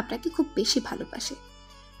শিখা আপনাকে খুব বেশি ভালোবাসে।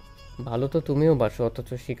 ভালো তো তুমিও বাসো, অথচ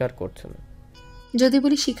স্বীকার করছো না। যদি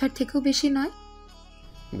বলি শিখার থেকেও বেশি নয়?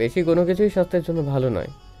 বেশি কোনো কিছুই স্বাস্থ্যের জন্য ভালো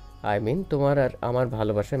নয়। আই মিন তোমার আর আমার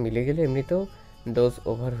ভালোবাসা মিলে গেলে এমনিতেও ডোজ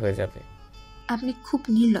ওভার হয়ে যাবে। আপনি খুব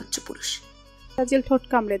নির্লজ্জ পুরুষ। তানজিল ঠোঁট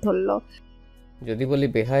কামড়ে ধরল। যদি বলি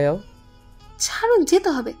বেহায়াও? ছাড়ুন, যেতে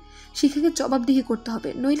হবে। শিখাকে জবাবদিহি করতে হবে,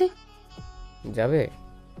 নইলে। যাবে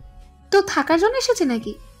তো থাকার জন্য এসেছে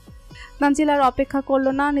নাকি? তানজিল আর অপেক্ষা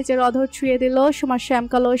করলো না, নিজের অধর ছুঁয়ে দিল সুমার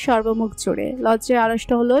শ্যামকালো সর্বমুখ জুড়ে। লজ্জায় আড়ষ্ট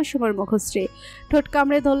হলো সুমার মুখশ্রী। ঠোঁট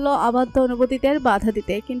কামড়ে ধরল অবাধ্য অনুভূতিদের বাধা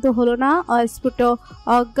দিতে, কিন্তু হলো না। অস্ফুট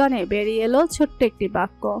অজ্ঞানে বেরিয়ে এলো ছোট্ট একটি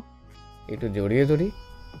বাক্য, একটু জড়িয়ে ধরি।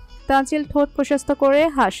 তানজিল ঠোঁট প্রশস্ত করে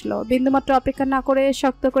হাসলো। বিন্দুমাত্র অপেক্ষা না করে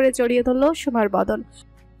শক্ত করে জড়িয়ে ধরল সুমার বদন।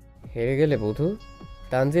 হেরে গেলে বধূ।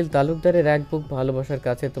 তানজিল তালুকদারের এক বুক ভালোবাসার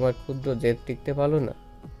কাছে তোমার ক্ষুদ্র জেদ টিকতে পারলো না।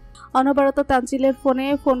 অনবরত তানজিলের ফোনে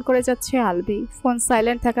ফোন করে যাচ্ছে আলভি। ফোন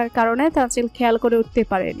সাইলেন্ট থাকার কারণে তানজিল খেয়াল করে উঠতে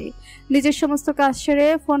পারেনি। নিজের সমস্ত কাজ সেরে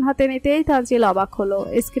ফোন হাতে নিতেই তানজিল অবাক হলো।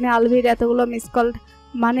 স্ক্রিনে আলভির এতগুলো মিস কল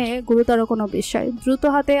মানে গুরুতর কোনো বিষয়। দ্রুত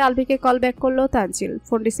হাতে আলভিকে কল ব্যাক করলো তানজিল।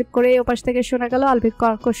 ফোন রিসিভ করে ওপাশ থেকে শোনা গেল আলভির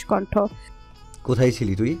কর্কশ কণ্ঠ। কোথায়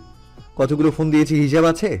ছিলি তুই? কতগুলো ফোন দিয়েছি, হিসাব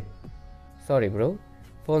আছে? সরি ব্রো,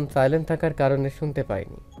 ফোন সাইলেন্ট থাকার কারণে শুনতে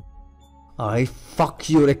পাইনি। আই ফাক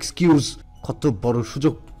ইউর এক্সকিউজ। কত বড়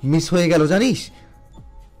সুযোগ মিস হয়ে গেল জানিস?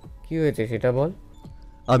 কি হয়েছে সেটা বল।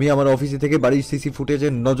 আমি আমার অফিসে থেকে বাড়ির সিসি ফুটেজে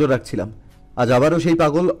নজর রাখছিলাম। আজ আবারও সেই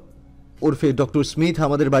পাগল ওরফে ডক্টর স্মিথ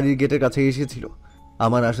আমাদের বাড়ির গেটের কাছে এসেছিল।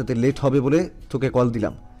 আমার আসাতে লেট হবে বলে তোকে কল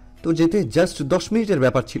দিলাম। তো যেতে জাস্ট 10 মিনিটের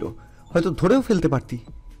ব্যাপার ছিল, হয়তো ধরেও ফেলতে পারতি।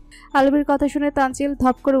 আলভির কথা শুনে তানজিল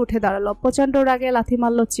ধপ করে উঠে দাঁড়ালো। প্রচন্ড রাগে লাথি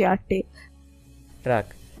মারল চেয়ারটি। ট্রাক,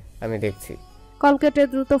 আমি দেখছি। কল কেটে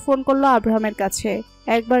দ্রুত ফোন করলো আব্রাহামের কাছে।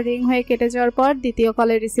 একবার রিং হয়ে কেটে যাওয়ার পর দ্বিতীয়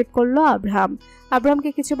কলে রিসিভ করলো আব্রাহাম। আব্রাহামকে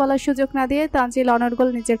কিছু বলার সুযোগ না দিয়ে তানজিল অনর্গল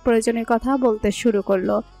নিজের প্রয়োজনীয় কথা বলতে শুরু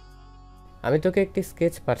করলো। আমি তোকে একটি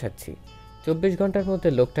স্কেচ পাঠাচ্ছি। 24 ঘন্টার মধ্যে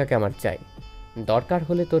লোকটাকে আমার চাই। দরকার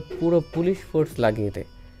হলে তোর পুরো পুলিশ ফোর্স লাগিয়ে দে।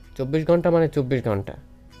 24 ঘন্টা মানে 24 ঘন্টা।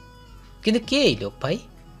 কিন্তু কে এই লোক ভাই?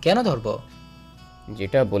 কেন ধরবো?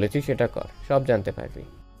 যেটা বলেছি সেটা কর, সব জানতে পারবি।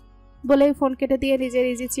 বলেই ফোন কেটে দিয়ে নিজের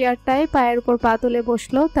ইজি চেয়ারটায় পায়ের উপর পা তুলে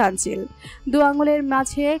বসলো তানজিল। 2 আঙুলের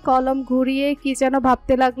মাঝে কলম ঘুরিয়ে কি যেন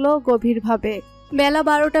ভাবতে লাগলো গভীরভাবে। বেলা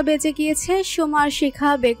 12টা বেজে গিয়েছে। সুমার শিখা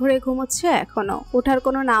বেঘরে ঘুমোচ্ছে এখনো। ওঠার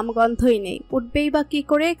কোনো নামগন্ধই নেই। উঠবেই বা কি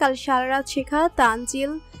করে? কাল সারা রাত শিখা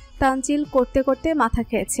তানজিল করতে করতে মাথা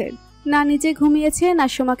খেয়েছে। না নিজে ঘুমিয়েছে, না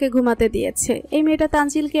সুমাকে ঘুমাতে দিয়েছে। এই মেয়েটা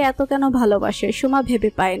তানজিলকে এত কেন ভালোবাসে সুমা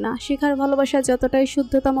ভেবে পায় না। শিখার ভালোবাসা যতটাই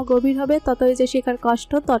শুদ্ধতম গভীর হবে, ততই যে শিখার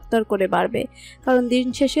কষ্ট তরতর করে বাড়বে। কারণ দিন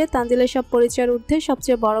শেষে তানজিলের সব পরিচয়ের ঊর্ধ্বে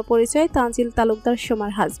সবচেয়ে বড় পরিচয় তানজিল তালুকদার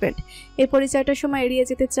সুমার হাজবেন্ড। এই পরিচয়টা সুমা এড়িয়ে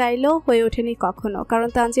যেতে চাইলেও হয়ে ওঠেনি কখনো, কারণ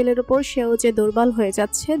তানজিলের উপর সেও যে দুর্বল হয়ে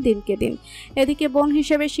যাচ্ছে দিনকে দিন। এদিকে বোন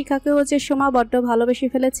হিসেবে শিখাকেও যে সুমা বড্ড ভালোবেসে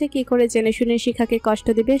ফেলেছে, কি করে জেনে শুনে শিখাকে কষ্ট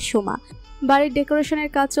দিবে সুমা। বাড়ির ডেকোরেশনের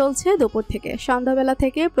কাজ চলছে দুপুর থেকে। সন্ধ্যাবেলা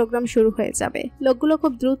থেকে প্রোগ্রাম শুরু হয়ে যাবে। লোকগুলো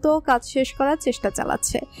খুব দ্রুত কাজ শেষ করার চেষ্টা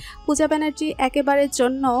চালাচ্ছে। পূজা ব্যানার্জি একেবারের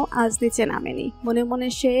জন্য আজ নিচে নামেনি। মনে মনে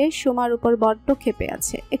সে সুমার উপর বড্ড ক্ষেপে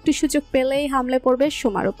আছে। একটু সুযোগ পেলেই হামলে পড়বে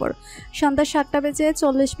সুমার উপর। সন্ধ্যা 7টা বেজে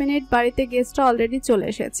 40 মিনিট। বাড়িতে গেস্টরা অলরেডি চলে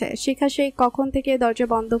এসেছে। শিখা সেই কখন থেকে দরজা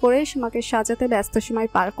বন্ধ করে সুমাকে সাজাতে ব্যস্ত সময়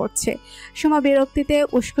পার করছে। সুমা বিরক্তিতে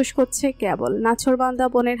উসখুস করছে কেবল। নাছরবান্দা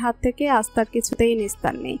বোনের হাত থেকে আস্তার কিছুতেই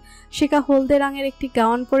নিস্তার নেই। শিখা হলদে রঙের একটি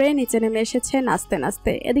গাউন পরে নিচে নেমে এসেছে নাচতে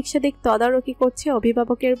নাচতে। এদিক সেদিক তদারকি করছে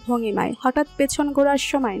অভিভাবকের ভঙ্গিমায়। হঠাৎ পেছন ঘোরার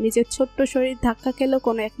সময় নিজের ছোট্ট শরীর ধাক্কা খেলো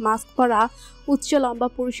কোনো এক মাস্ক পরা উচ্চ লম্বা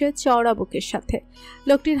পুরুষের চওড়া বুকের সাথে।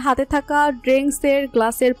 লোকটির হাতে থাকা ড্রিঙ্কসের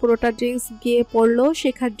গ্লাসের পুরোটা ড্রিঙ্কস গিয়ে পড়লো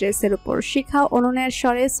শিখার ড্রেসের উপর। শিখা অনুনয়ের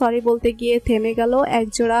স্বরে সরি বলতে গিয়ে থেমে গেল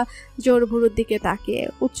একজোড়া জোর ভুরুর দিকে তাকিয়ে।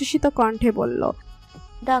 উচ্ছ্বসিত কণ্ঠে বলল,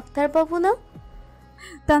 ডাক্তারবাবু না?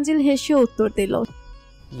 তানজিল হেসে উত্তর দিল,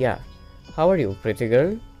 ইয়া, how are you pretty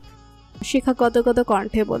girl? শিখা গদগদ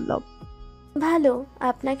কণ্ঠে বলল, ভালো,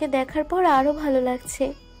 আপনাকে দেখার পর আরো ভালো লাগছে।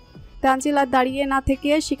 তানজিল আর দাঁড়িয়ে না থেকে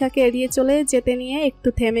শিখাকে এড়িয়ে চলে যেতে নিয়ে একটু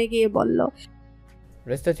থেমে গিয়ে বলল,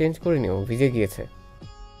 ড্রেসটা চেঞ্জ করে নিও, ভিজে গিয়েছে।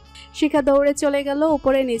 শিখা দৌড়ে চলে গেল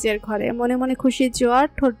উপরে নিজের ঘরে। মনে মনে খুশির জোয়ার,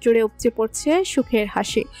 ঠোঁট জুড়ে উপচে পড়ছে সুখের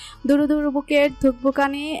হাসি। দুরু দুরু বুকের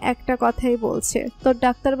ধুকবুকানি একটা কথাই বলছে, তোর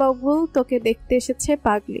ডাক্তারবাবু তোকে দেখতে এসেছে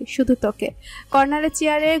পাগলি, শুধু তোকে। কর্নারে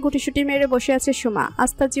চেয়ারে গুটিসুটি মেরে বসে আছে সুমা।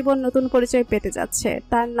 আস্থার জীবন নতুন পরিচয় পেতে যাচ্ছে।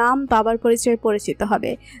 তার নাম বাবার পরিচয় পরিচিত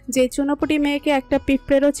হবে। যে চুনোপুটি মেয়েকে একটা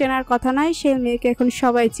পিঁপড়েরও চেনার কথা নয়, সেই মেয়েকে এখন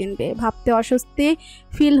সবাই চিনবে। ভাবতে অস্বস্তি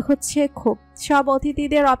ফিল হচ্ছে খুব। সব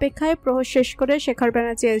অতিথিদের অপেক্ষায় প্রহর শেষ করে শেখর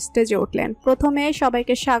ব্যানার্জি স্টেজে উঠলেন। প্রথমে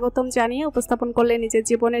সবাইকে স্বাগতম জানিয়ে উপস্থাপন করলেন নিজের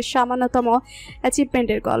জীবনের সামান্যতম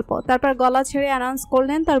অ্যাচিভমেন্টের গল্প। তারপর গলা ছেড়ে অ্যানাউন্স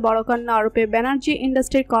করলেন তার বড় কন্যা অরূপে ব্যানার্জি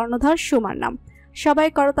ইন্ডাস্ট্রির কর্ণধার সুমার নাম। সবাই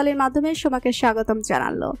করতালির মাধ্যমে সুমাকে স্বাগতম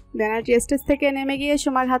জানালো। ব্যানার্জি স্টেজ থেকে নেমে গিয়ে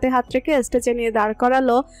সুমার হাতে হাত রেখে স্টেজে নিয়ে দাঁড়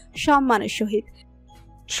করালো সম্মানের সহিত।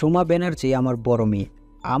 সুমা ব্যানার্জি আমার বড় মেয়ে।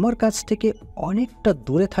 আমার কাছ থেকে অনেকটা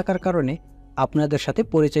দূরে থাকার কারণে আপনাদের সাথে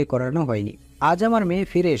পরিচয় করানো হয়নি। আজ আমার মেয়ে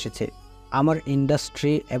ফিরে এসেছে। আমার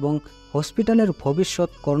ইন্ডাস্ট্রি এবং হসপিটালের ভবিষ্যৎ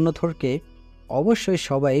কর্ণধরকে অবশ্যই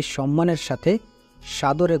সবাই সম্মানের সাথে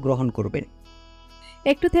সাদরে গ্রহণ করবেন।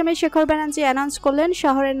 একটু থেমে শেখর ব্যানার্জি অ্যানাউন্স করলেন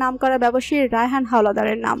শহরের নামকরা ব্যবসায়ী রায়হান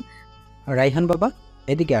হাওলাদারের নাম। রায়হান বাবা,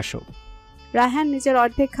 এদিকে আসো। রায়হান নিজের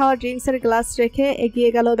অর্ধেক খাওয়া ড্রিঙ্কসের গ্লাস রেখে এগিয়ে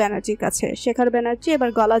গেল ব্যানার্জির কাছে। শেখর ব্যানার্জি এবার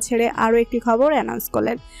গলা ছেড়ে আরও একটি খবর অ্যানাউন্স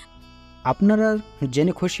করলেন। আপনারা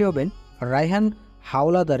জেনে খুশি হবেন, রায়হান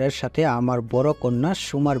হাওলাদারের সাথে আমার বড় কন্যা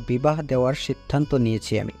সুমার বিবাহ দেওয়ার সিদ্ধান্ত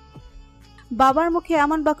নিয়েছি আমি। বাবার মুখে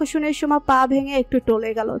এমন বাক্য শুনে সুমা পা ভেঙে একটু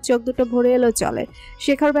টলে গেল, চোখ দুটো ভরে এলো জলে।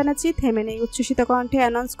 শেখর ব্যানার্জি থেমে নেই, উচ্ছ্বসিত কণ্ঠে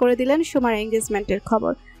অ্যানাউন্স করে দিলেন সুমার এঙ্গেজমেন্টের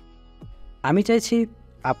খবর। আমি চাইছি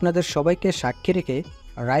আপনাদের সবাইকে সাক্ষী রেখে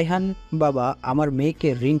রায়হান বাবা আমার মেয়েকে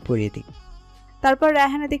রিং পরিয়ে দিই। তারপর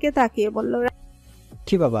রায়হানের দিকে তাকিয়ে বলল,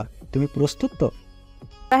 কি বাবা, তুমি প্রস্তুত তো?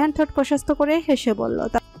 রায়হান ঠোঁট প্রশস্ত করে হেসে বলল,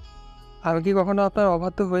 আমি কি কখনো আপনার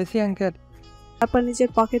অবাধ্য হয়েছি আঙ্কেল? তারপর নিজের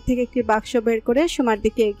পকেট থেকে একটি বাক্স বের করে সুমার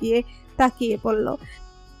দিকে এগিয়ে তাকিয়ে বলল,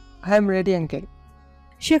 I am ready uncle.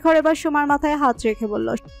 Shekhar এবার সুমার মাথায় হাত রেখে বলল,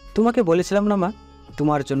 তোমাকে বলেছিলাম না মা,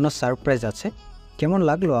 তোমার জন্য সারপ্রাইজ আছে। কেমন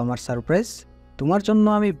লাগলো আমার সারপ্রাইজ? তোমার জন্য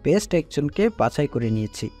আমি বেস্ট একজনকে বাছাই করে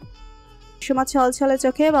নিয়েছি। সুমা ছলছলে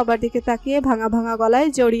চোখে বাবার দিকে তাকিয়ে ভাঙা ভাঙা গলায়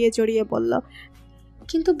জড়িয়ে জড়িয়ে বলল,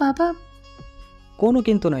 কিন্তু বাবা। কোনো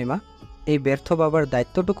কিন্তু নয় মা, এই ব্যর্থ বাবার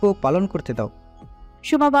দায়িত্বটুকু পালন করতে দাও।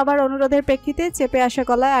 সুমা বাবার অনুরোধের প্রেক্ষিতে চেপে আসা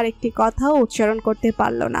গলায় আরেকটি কথাও উচ্চারণ করতে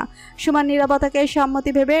পারল না। সুমার নীরবতাকে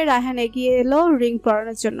সম্মতি ভেবে রায়হান এগিয়ে এলো রিং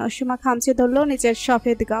পরানোর জন্য। সুমা খামচে ধরল নিজের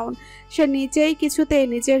সফেদ গাউন। সে নিজেই কিছুতেই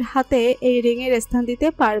নিজের হাতে এই রিংয়ের স্থান দিতে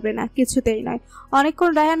পারবে না, কিছুতেই নয়।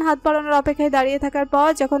 অনেকক্ষণ রায়হান হাত বাড়ানোর অপেক্ষায় দাঁড়িয়ে থাকার পর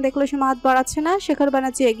যখন দেখলো সুমা হাত বাড়াচ্ছে না, শেখর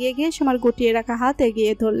ব্যানার্জি এগিয়ে গিয়ে সুমার গুটিয়ে রাখা হাত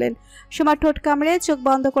এগিয়ে ধরলেন। সুমার ঠোঁট কামড়ে চোখ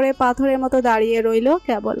বন্ধ করে পাথরের মতো দাঁড়িয়ে রইল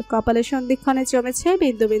কেবল। কপালে সন্ধিক্ষণে জমেছে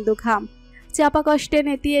বিন্দু বিন্দু ঘাম। চাপা কষ্টে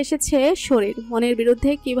নেতিয়ে এসেছে শরীর। মনের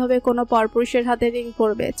বিরুদ্ধে কিভাবে কোনো পরপুরুষের হাতে রিং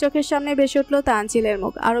পড়বে। চোখের সামনে ভেসে উঠল তানজিলের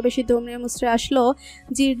মুখ। আরো বেশি দুমড়ে মুচড়ে আসলো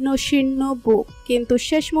জীর্ণ শীর্ণ বুক। কিন্তু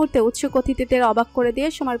শেষ মুহূর্তে উৎসুক অতিথিদের অবাক করে দিয়ে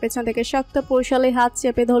সুমার পেছন থেকে শক্ত পুরুষালী হাত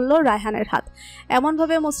চেপে ধরলো রায়হানের হাত।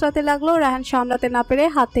 এমনভাবে মুচড়াতে লাগলো, রায়হান সামলাতে না পেরে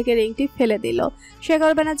হাত থেকে রিংটি ফেলে দিল।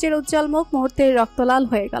 শেখর ব্যানার্জির উজ্জ্বল মুখ মুহূর্তেই রক্তলাল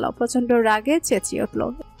হয়ে গেল। প্রচন্ড রাগে চেঁচিয়ে উঠল,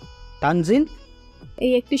 তানজিন!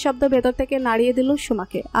 এই একটি শব্দ ভেতর থেকে নাড়িয়ে দিল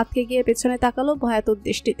সুমাকে। আতকে গিয়ে পেছনে তাকালো ভয়াতুর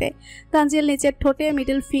দৃষ্টিতে। তানজিল নিচের ঠোঁটে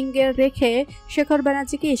মিডল ফিঙ্গার রেখে শেখর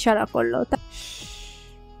ব্যানার্জিকে ইশারা করলো।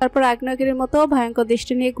 তারপর আগ্নেয়গিরির মতো ভয়ঙ্কর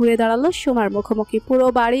দৃষ্টি নিয়ে ঘুরে দাঁড়ালো সুমার মুখোমুখি। পুরো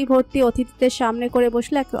বাড়ি ভর্তি অতিথিদের সামনে করে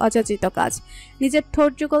বসলো এক অযাচিত কাজ। নিজের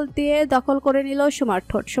ঠোঁট যুগল দিয়ে দখল করে নিল সুমার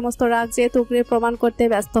ঠোঁট। সমস্ত রাগ যে তুগড়ে প্রমাণ করতে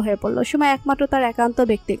ব্যস্ত হয়ে পড়ল। সুমা একমাত্র তার একান্ত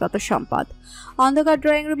ব্যক্তিগত সম্পদ। অন্ধকার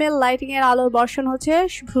ড্রয়িং রুমের লাইটিং এর আলোর বর্ষণ হচ্ছে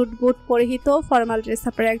ফুট বুট পরিহিত ফর্মাল ড্রেস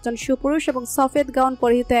আপের একজন সুপুরুষ এবং সফেদ গাউন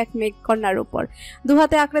পরিহিত এক মেঘ কন্যার উপর।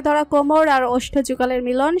 দুহাতে আঁকড়ে ধরা কোমর আর ওষ্ঠ যুগলের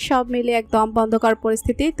মিলন সব মিলিয়ে এক দম বন্ধকর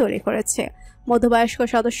পরিস্থিতি তৈরি করেছে। মধ্যবয়স্ক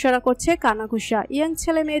সদস্যরা করছে কানাঘুষা, ইয়াং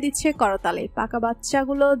ছেলে মেয়ে দিচ্ছে করতালি। পাকা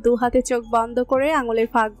বাচ্চাগুলো দু হাতে চোখ বন্ধ করে আঙুলের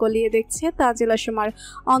ফাঁক গলিয়ে দেখছে তানজিলা সুমার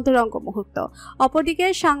অন্তরঙ্গ মুহূর্ত। অপরদিকে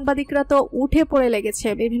সাংবাদিকরা তো উঠে পড়ে লেগেছে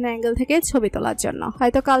বিভিন্ন অ্যাঙ্গেল থেকে ছবি তোলার জন্য।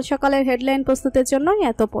 হয়তো কাল সকালের হেডলাইন প্রস্তুতের জন্যই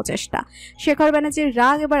এত প্রচেষ্টা। শেখর ব্যানার্জির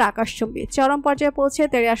রাগ এবার আকাশচুম্বী। চরম পর্যায়ে পৌঁছে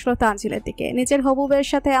তেড়ে আসলো তানজিলের দিকে। নিজের হবুবের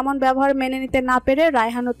সাথে এমন ব্যবহার মেনে নিতে না পেরে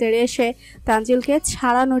রায়হানও তেড়ে এসে তানজিলকে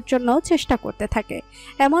ছাড়ানোর জন্য চেষ্টা করতে থাকে।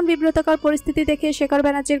 এমন বিব্রতকর পরিস্থিতি দেখে শেখর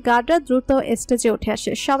ব্যানার্জির গার্ডরা দ্রুত স্টেজে উঠে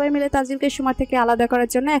আসে। সবাই মিলে তানজিলকে সুমার থেকে আলাদা করার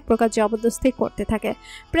জন্য এক প্রকার জবরদস্তি করতে থাকে।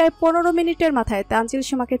 প্রায় 15 মিনিটের মাথায় তানজিল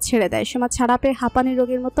সুমাকে ছেড়ে দেয়। সুমা ছাড়া পেয়ে হাঁপানি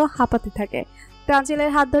রোগীর মতো হাঁপাতে থাকে। তানজিলের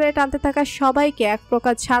হাত ধরে টানতে থাকা সবাইকে এক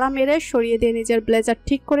প্রকার ছাড়া মেরে সরিয়ে দিয়ে নিজের ব্লেজার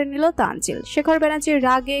ঠিক করে নিল তানজিল। শেখর ব্যানার্জির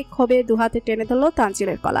রাগে ক্ষোভে দুহাতে টেনে ধরল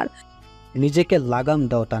তানজিলের কলার। নিজেকে লাগাম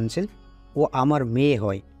দাও তানজিল, ও আমার মেয়ে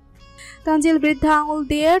হয়। তানজিল বৃদ্ধা আঙুল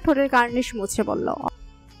দিয়ে ঠোঁটের কার্নিশ মুছে বলল,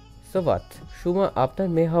 সো হোয়াট, সুমা আপনার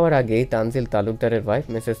মেয়ে হওয়ার আগেই তানজিল তালুকদারের wife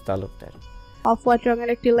Mrs Talukdar. Off white রঙের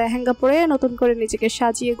একটি লেহেঙ্গা পরে নতুন করে নিজেকে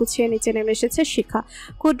সাজিয়ে গুছিয়ে নিচে নেমে এসেছে শিখা।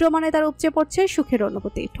 ক্ষুদ্র মনে তার উপচে পড়ছে সুখের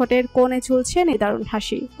অনুভূতি, ঠোঁটের কোণে ঝুলছে নিদারুণ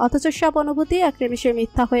হাসি। অথচ সব অনুভূতি এক নিমিষে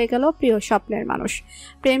মিথ্যা হয়ে গেল প্রিয় স্বপ্নের মানুষ।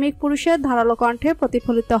 প্রেমিক পুরুষের ধারালো কণ্ঠে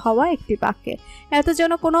প্রতিফলিত হওয়া একটি বাক্যে, এত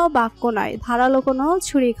যেন কোনো বাক্য নয়, ধারালো কোনো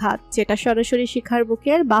ছুরিঘাত, যেটা সরাসরি শিখার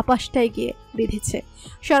বুকের বাপাসটায় গিয়ে বিঁধেছে।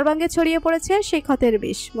 সর্বাঙ্গে ছড়িয়ে পড়েছে সেই ক্ষতের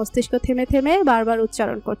বিষ। মস্তিষ্ক থেমে থেমে বারবার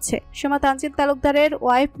উচ্চারণ করছে, সোমা তানজিল তালুকদারের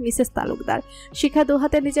ওয়াইফ মিসেস তালুকদার। শিখা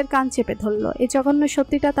দুহাতে নিজের কান চেপে ধরল। এই জঘন্য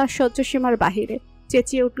সত্যিটা তার সহ্য সীমার বাহিরে।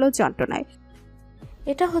 চেঁচিয়ে উঠল যন্ত্রণায়,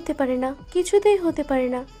 এটা হতে পারে না, কিছুতেই হতে পারে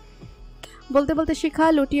না। বলতে বলতে শিখা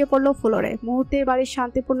লুটিয়ে পড়ল ফ্লোরে। মুহূর্তে বাড়ির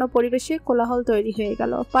শান্তিপূর্ণ পরিবেশে কোলাহল তৈরি হয়ে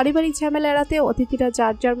গেল। পারিবারিক ঝামেলা এড়াতে অতিথিরা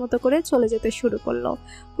যার যার মতো করে চলে যেতে শুরু করলো।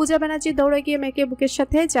 পূজা ব্যানার্জি দৌড়ে গিয়ে মেয়েকে বুকের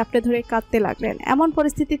সাথে চাপড়ে ধরে কাঁদতে লাগলেন। এমন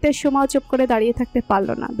পরিস্থিতিতে সোমাও চুপ করে দাঁড়িয়ে থাকতে পারল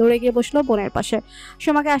না, দৌড়ে গিয়ে বসলো বোনের পাশে।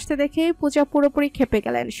 সোমাকে আসতে দেখে পূজা পুরোপুরি খেপে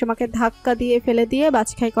গেলেন। সোমাকে ধাক্কা দিয়ে ফেলে দিয়ে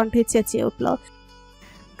বাজখাই কণ্ঠে চেঁচিয়ে উঠল,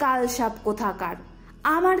 কাল সাপ কোথাকার!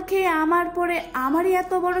 আমার খেয়ে আমার পরে আমারই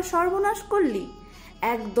এত বড় সর্বনাশ করলি!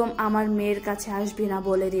 একদম আমার মেয়ের কাছে আসবি না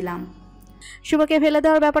বলে দিলাম। সুমাকে ফেলে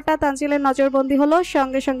দেওয়ার ব্যাপারটা তানজিলের নজরবন্দি হলো।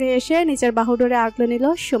 সঙ্গে সঙ্গে এসে নিচের বাহু ধরে আগলে নিল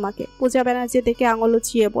সুমাকে। পূজা ব্যানার্জি দেখে আঙুল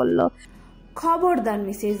উঁচিয়ে বলল, খবরদার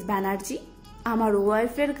মিসেস ব্যানার্জি, আমার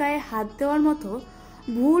ওয়াইফের গায়ে হাত দেওয়ার মতো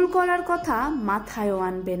ভুল করার কথা মাথায়ও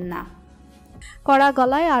আনবেন না। কড়া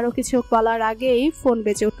গলায় আরো কিছু বলার আগেই ফোন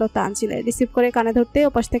বেজে উঠল তানজিলের। রিসিভ করে কানে ধরতে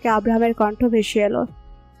ওপাশ থেকে আব্রাহামের কণ্ঠ ভেসে এলো,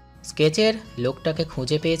 স্কেচের লোকটাকে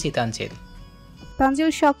খুঁজে পেয়েছি তানজিল।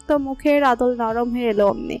 তানজিল শক্ত মুখের আদল নরম হয়ে এলো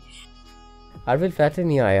অমনি। আরবিল ফ্ল্যাটে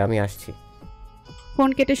নিয়ে আয়, আমি আসছি। ফোন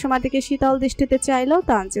কেটে সোমার দিকে শীতল দৃষ্টিতে চাইলো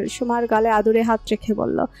তানজিল। সোমার গালে আদুরে হাত রেখে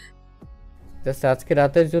বলল, জাস্ট আজকে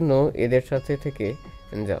রাতের জন্য এদের সাথে থেকে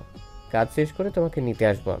যাও, কাজ শেষ করে তোমাকে নিতে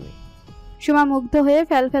আসবো আমি। সোমা মুগ্ধ হয়ে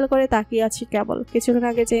ফেল ফেল করে তাকিয়ে আছি কেবল। কিছুক্ষণ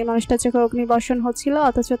আগে যে মানুষটা চোখে অগ্নিবর্ষণ হচ্ছিল,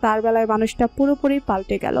 অথচ তার বেলায় মানুষটা পুরোপুরি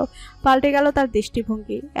পাল্টে গেল তার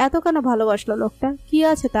দৃষ্টিভঙ্গি। এত কেন ভালোবাসলো লোকটা? কি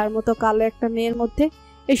আছে তার মতো কালো একটা মেয়ের মধ্যে?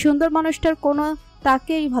 এই সুন্দর মানুষটার কোনো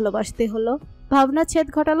তাকেই ভালোবাসতে হলো? ভাবনা ছেদ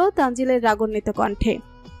ঘটালো তানজিলের রাগান্বিত কণ্ঠে।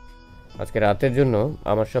 আজকে রাতের জন্য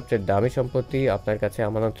আমার সবচেয়ে দামি সম্পত্তি আপনার কাছে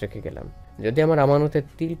আমানত রেখে গেলাম। যদি আমার আমানতের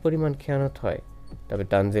তিল পরিমাণ খেয়ানত হয়, তবে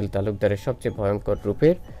তানজিল তালুকদারের সবচেয়ে ভয়ঙ্কর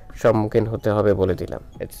রূপের সম্মুখীন হতে হবে বলে দিলাম।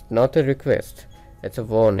 It's not a request, it's a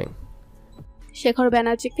warning. Shekhar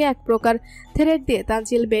ব্যানার্জিকে এক প্রকার থ্রেট দিয়ে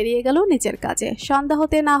তানজিল বেরিয়ে গেল নিজের কাজে। সন্ধ্যা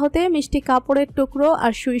হতে না হতে মিষ্টি কাপড়ের টুকরো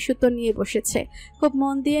আর সুই সুতো নিয়ে বসেছে। খুব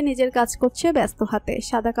মন দিয়ে নিজের কাজ করছে ব্যস্ত হাতে।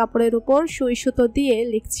 সাদা কাপড়ের উপর সুই সুতো দিয়ে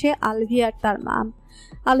লিখছে আলভি আর তার নাম।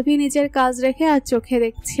 আলভি নিজের কাজ রেখে আর চোখে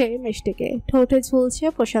দেখছে মিষ্টিকে। ঠোঁটে ঝুলছে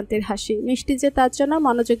প্রশান্তির হাসি। মিষ্টি যে তার জন্য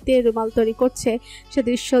মনোযোগ দিয়ে রুমাল তৈরি করছে, সে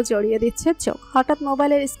দৃশ্য জড়িয়ে দিচ্ছে চোখ। হঠাৎ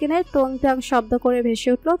মোবাইলের স্ক্রিনে টং টং শব্দ করে ভেসে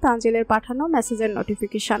উঠল তানজিলের পাঠানো মেসেজের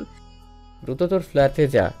নোটিফিকেশন। দ্রুত তোর ফ্ল্যাটে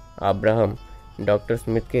যা, আব্রাহাম ডক্টর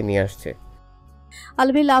স্মিথকে নিয়ে আসছে।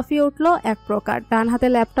 আলভি লাফিয়ে উঠল এক প্রকার। ডান হাতে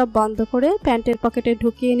ল্যাপটপ বন্ধ করে প্যান্টের পকেটে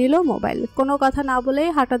ঢুকিয়ে নিল মোবাইল। কোনো কথা না বলেই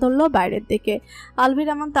হাঁটা ধরল বাইরের দিকে। আলভির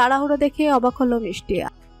এমন তাড়াহুড়ো দেখে অবাক হলো মিষ্টি।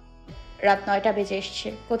 রাত 9টা বেজে এসছে,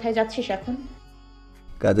 কোথায় যাচ্ছিস এখন?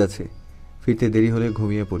 কাজ আছে, ফিরতে দেরি হলে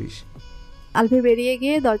ঘুমিয়ে পড়িস। আলভি বেরিয়ে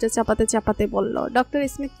গিয়ে দরজা চাপাতে চাপাতে বলল। ডক্টর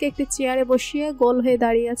স্মিথকে একটি চেয়ারে বসিয়ে গোল হয়ে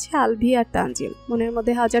দাঁড়িয়ে আছে আলভি আর তানজিল। মনের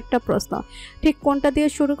মধ্যে হাজারটা প্রশ্ন, ঠিক কোনটা দিয়ে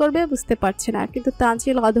শুরু করবে বুঝতে পারছে না। কিন্তু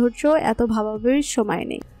তানজিল অধৈর্য, এত ভাবাভাবির সময়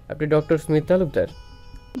নেই। আপনি doctor Smith Talukdar?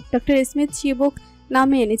 Doctor Smith চিবুক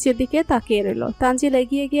নামিয়ে নিচের দিকে তাকিয়ে রইল। তানজিল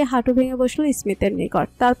এগিয়ে গিয়ে হাঁটু ভেঙে বসলো স্মিথের নিকট।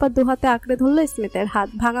 তারপর দুহাতে আঁকড়ে ধরলো স্মিথের হাত।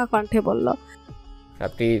 ভাঙা কণ্ঠে বলল,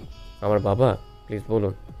 আপনি আমার বাবা? প্লিজ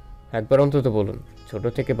বলুন, একবার অন্তত বলুন। ছোট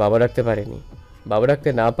থেকে বাবা রাখতে পারেনি, বাবা রাখতে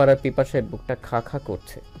না পারার পিপাসায় বুকটা খা খা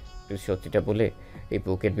করছে। প্লিজ সত্যিটা বলে এই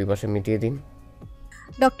বুকের পিপাসা মিটিয়ে দিন।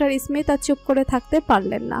 ডক্টর স্মিথ আর চুপ করে থাকতে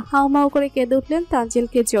পারলেন না। হাউমাউ করে কেঁদে উঠলেন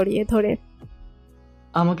তানজিলকে জড়িয়ে ধরে।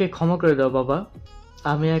 আমাকে ক্ষমা করে দাও বাবা,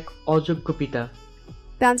 আমি এক অযোগ্য পিতা।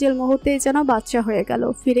 তানজিল মুহূর্তেই যেন বাচ্চা হয়ে গেল,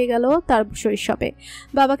 ফিরে গেল তার শৈশবে।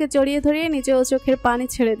 বাবাকে জড়িয়ে ধরিয়ে নিজেও চোখের পানি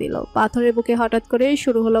ছেড়ে দিল। পাথরের বুকে হঠাৎ করেই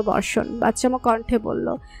শুরু হলো বর্ষণ। বাচ্চামো কণ্ঠে বলল,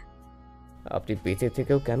 আপনি বেঁচে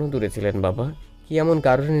থেকেও কেন দূরে ছিলেন বাবা? কি এমন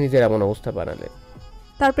কারণে নিজের এমন অবস্থা বানালেন?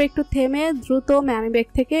 তারপর একটু থেমে দ্রুত ম্যানিব্যাগ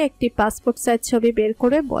থেকে একটি পাসপোর্ট সাইজ ছবি বের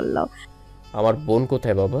করে বলল, আমার বোন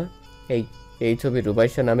কোথায় বাবা? এই ছবি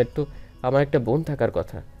রুবাইশা নামের তো আমার একটা বোন থাকার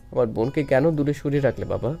কথা। আমার বোনকে কেন দূরে সরিয়ে রাখলে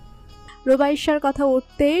বাবা? রুবাইশার কথা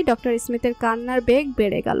উঠতেই ডক্টর স্মিথের কান্নার বেগ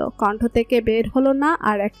বেড়ে গেল। কণ্ঠ থেকে বের হলো না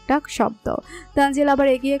আর একটা শব্দ। তানজিল আবার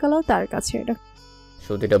এগিয়ে গেল তার কাছে।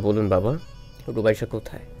 সত্যিটা বলুন বাবা, রুবাইশা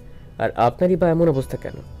কোথায়? আর আপনারই বা এমন অবস্থা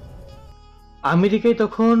কেন? আমেরিকায়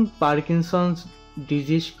তখন পার্কিনসন্স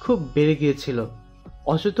ডিজিজ খুব বেড়ে গিয়েছিল,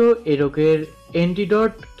 অথচ এই রোগের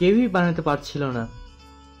অ্যান্টিডট কেউই বানাতে পারছিল না।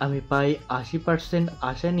 আমি প্রায় 80%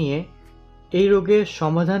 আশা নিয়ে এই রোগের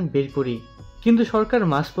সমাধান বের করি, কিন্তু সরকার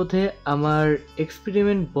মাঝপথে আমার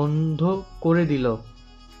এক্সপেরিমেন্ট বন্ধ করে দিল।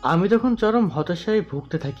 আমি তখন চরম হতাশায়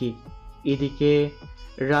ভুগতে থাকি। এদিকে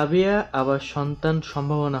রাবিয়া আবার সন্তান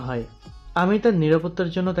সম্ভাবনা হয়। আমি তার নিরাপত্তার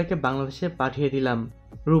জন্য তাকে বাংলাদেশে পাঠিয়ে দিলাম।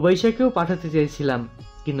 রুবাইশাকেও পাঠাতে চেয়েছিলাম,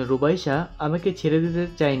 কিন্তু রুবাইশা আমাকে ছেড়ে দিতে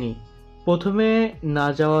চায়নি। প্রথমে না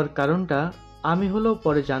যাওয়ার কারণটা আমি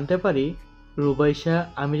পরে জানতে পারি, রুবাইশা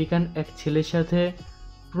আমেরিকান এক ছেলের সাথে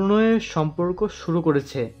প্রণয়ের সম্পর্ক শুরু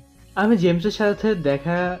করেছে। আমি জেমসের সাথে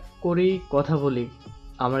দেখা করি, কথা বলি।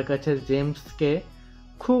 আমার কাছে জেমসকে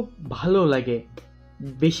খুব ভালো লাগে।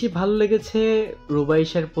 বেশি ভালো লেগেছে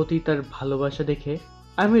রুবাইশার প্রতি তার ভালোবাসা দেখে।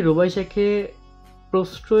 আমি রুবাইশাকে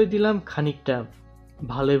প্রশ্রয় দিলাম খানিকটা।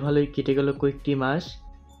 ভালোই ভালোই কেটে গেল কয়েকটি মাস,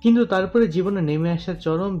 কিন্তু তারপরে জীবনে নেমে আসা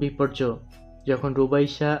চরম বিপর্যয়। যখন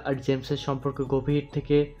রুবাইশা আর জেমসের সম্পর্ক গভীর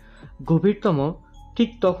থেকে গভীরতম, ঠিক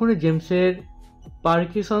তখনই জেমসের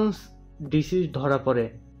পার্কিনসন্স ডিজিজ ধরা পড়ে।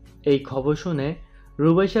 এই খবর শুনে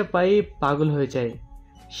রুবাইশা প্রায় পাগল হয়ে যায়।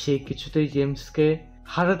 সে কিছুতেই জেমসকে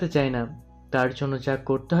হারাতে চায় না, তার জন্য যা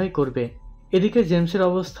করতে হয় করবে। এদিকে জেমসের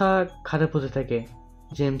অবস্থা খারাপ হতে থাকে।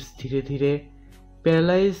 জেমস ধীরে ধীরে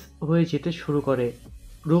প্যারালাইজ হয়ে যেতে শুরু করে।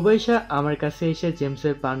 রুবাইশা আমার কাছে এসে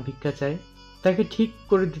জেমসের প্রাণ ভিক্ষা চায়, তাকে ঠিক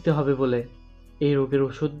করে দিতে হবে বলে, এই রোগের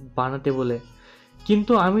ওষুধ বানাতে বলে।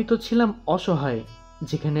 কিন্তু আমি তো ছিলাম অসহায়।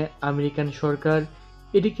 যেখানে আমেরিকান সরকার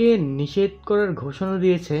এটিকে নিষেধ করার ঘোষণা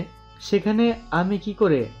দিয়েছে, সেখানে আমি কি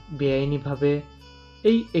করে বেআইনিভাবে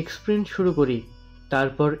এই এক্সপেরিমেন্ট শুরু করি।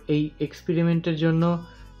 তারপর এই এক্সপেরিমেন্টের জন্য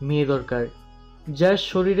মেয়ে দরকার, যার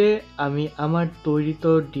শরীরে আমি আমার তৈরিত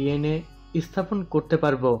ডিএনএ স্থাপন করতে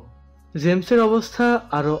পারবো। জেমসের অবস্থা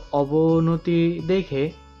আরও অবনতি দেখে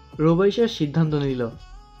রুবাইশা সিদ্ধান্ত নিল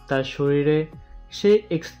তার শরীরে সে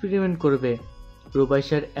এক্সপেরিমেন্ট করবে।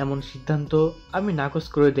 রুবাইশার এমন সিদ্ধান্ত আমি নাকচ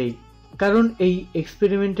করে দেই, কারণ এই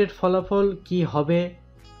এক্সপেরিমেন্টের ফলাফল কি হবে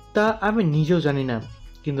তা আমি নিজেও জানি না।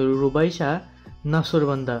 কিন্তু রুবাইশা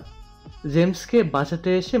নাসরবান্দা, জেমসকে বাঁচাতে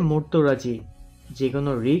এসে মরতেও রাজি, যে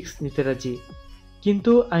কোনো রিস্ক নিতে রাজি।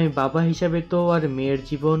 কিন্তু আমি বাবা হিসাবে তো আর মেয়ের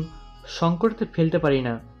জীবন সংকটে ফেলতে পারি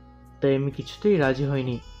না, তাই আমি কিছুতেই রাজি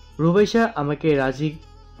হইনি। রুবাইশা আমাকে রাজি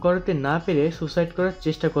করাতে না পেরে সুসাইড করার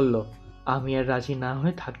চেষ্টা করলো। আমি আর রাজি না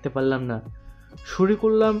হয়ে থাকতে পারলাম না। শুরু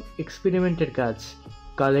করলাম এক্সপেরিমেন্টের কাজ।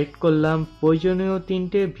 কালেক্ট করলাম প্রয়োজনীয়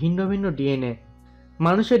 3টে ভিন্ন ভিন্ন ডিএনএ।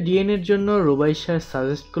 মানুষের ডিএনএর জন্য রুবাইশা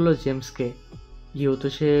সাজেস্ট করলো জেমসকে, যেহেতু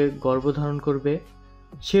সে গর্ভধারণ করবে,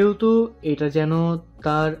 সেহেতু এটা যেন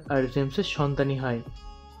তার আর জেমসের সন্তানই হয়।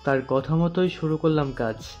 তার কথা মতোই শুরু করলাম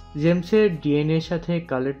কাজ। জেমসের ডিএনএর সাথে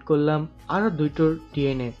কালেক্ট করলাম আরও 2টো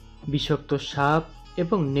ডিএনএ। বিষাক্ত সাপ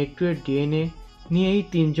এবং নেকড়ুয়ের ডিএনএ নিয়ে এই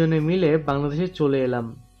 3জনে মিলে বাংলাদেশে চলে এলাম।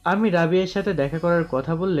 আমি রাবিয়ার সাথে দেখা করার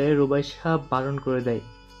কথা বললে রুবাইশা বারণ করে দেয়,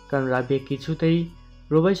 কারণ রাবিয়া কিছুতেই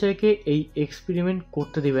রুবাইশাকে এই এক্সপেরিমেন্ট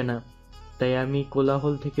করতে দিবে না। তাই আমি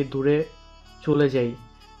কোলাহল থেকে দূরে চলে যাই।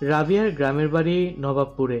 রাবিয়ার গ্রামের বাড়ি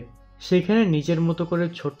নবাবপুরে। সেখানে নিজের মতো করে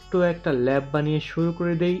ছোট্ট একটা ল্যাব বানিয়ে শুরু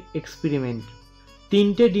করে দেই এক্সপেরিমেন্ট।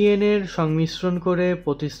 3টে ডিএনএর সংমিশ্রণ করে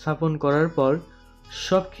প্রতিস্থাপন করার পর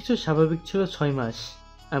সব কিছু স্বাভাবিক ছিল 6 মাস।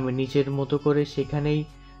 আমি নিজের মতো করে সেখানেই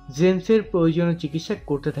জেমসের প্রয়োজনীয় চিকিৎসা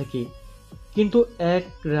করতে থাকি। কিন্তু এক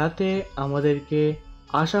রাতে আমাদেরকে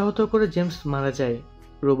আশাহত করে জেমস মারা যায়।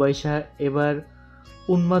 রুবাইশা এবার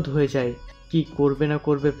উন্মাদ হয়ে যায়, কি করবে না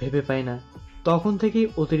করবে ভেবে পায় না। তখন থেকেই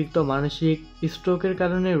অতিরিক্ত মানসিক স্ট্রোকের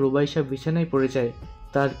কারণে রুবাইশা বিছানায় পড়ে যায়।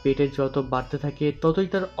 তার পেটে যত বাড়তে থাকে ততই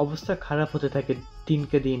তার অবস্থা খারাপ হতে থাকে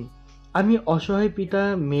দিনকে দিন। আমি অসহায় পিতা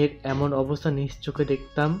মেয়ের এমন অবস্থা নিজ চোখে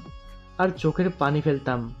দেখতাম আর চোখের পানি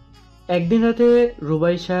ফেলতাম। একদিন রাতে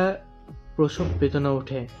রুবাইশা প্রসব বেদনা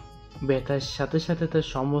ওঠে। ব্যথার সাথে সাথে তার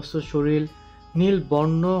সমস্ত শরীর নীল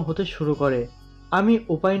বর্ণ হতে শুরু করে। আমি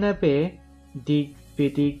উপায় না পেয়ে দিক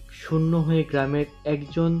বেদিক শূন্য হয়ে গ্রামের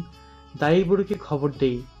একজন দায়ী বুড়িকে খবর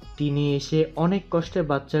দেই। তিনি এসে অনেক কষ্টে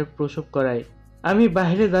বাচ্চার প্রসব করায়। আমি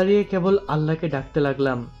বাইরে দাঁড়িয়ে কেবল আল্লাহকে ডাকতে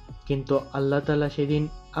লাগলাম, কিন্তু আল্লাহ তাআলা সেদিন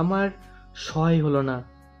আমার সহায় হলো না।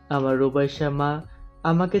 আমার রুবাইশা মা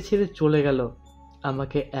আমাকে ছেড়ে চলে গেল,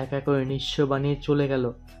 আমাকে একা করে নিঃস্ব বানিয়ে চলে গেল।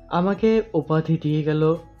 আমাকে উপাধি দিয়ে গেল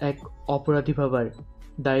এক অপরাধী বাবার।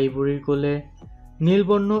 দায়ী বুড়ির কোলে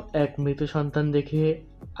নীলবর্ণ এক মৃত সন্তান দেখে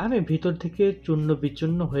আমি ভিতর থেকে চূর্ণ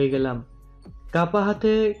বিচূর্ণ হয়ে গেলাম। কাপা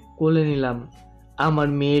হাতে কোলে নিলাম আমার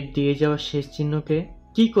মেয়ের দিয়ে যাওয়া শেষ চিহ্নকে।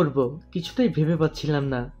 কি করব কিছুতেই ভেবে পাচ্ছিলাম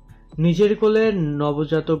না। নিজের কোলে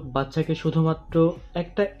নবজাতক বাচ্চাকে শুধুমাত্র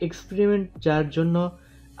একটা এক্সপেরিমেন্ট, যার জন্য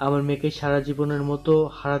আমার মেয়েকে সারা জীবনের মতো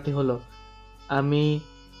হারাতে হলো। আমি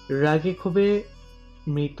রাগে ক্ষোভে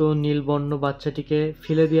মৃত নীলবর্ণ বাচ্চাটিকে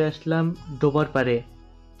ফেলে দিয়ে আসলাম ডোবার পারে।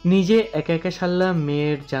 নিজে একা একা সারলাম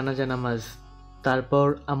মেয়ের জানাজা নামাজ। তারপর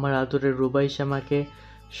আমার আদরের রুবাইশা মাকে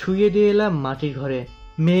শুইয়ে দিয়ে এলাম মাটির ঘরে।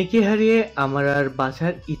 মেয়েকে হারিয়ে আমার আর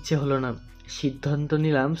বাঁচার ইচ্ছে হলো না। সিদ্ধান্ত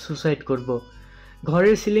নিলাম সুসাইড করব।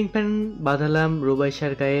 ঘরের সিলিং ফ্যান বাঁধালাম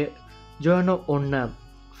রুবাইশার গায়ে জড়ানো ওড়না।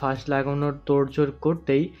 ফাঁস লাগানোর তোড়জোড়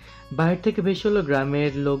করতেই বাইরে থেকে ভেসে এলো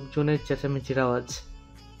গ্রামের লোকজনের চেঁচামেচির আওয়াজ।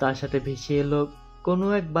 তার সাথে ভেসে এলো কোনো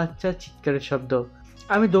এক বাচ্চার চিৎকারের শব্দ।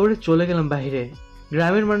 আমি দৌড়ে চলে গেলাম বাইরে।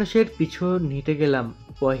 গ্রামের মানুষের পিছু নিতে গেলাম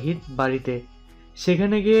ওয়াহিদ বাড়িতে।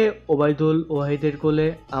 সেখানে গিয়ে ওবায়দুল ওয়াহিদের কোলে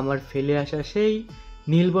আমার ফেলে আসা সেই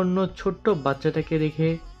নীলবর্ণ ছোট্ট বাচ্চাটাকে রেখে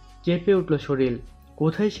কেঁপে উঠল শরীর।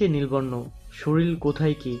 কোথায় সে নীলবর্ণ, শরীর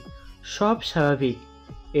কোথায়, কি সব স্বাভাবিক।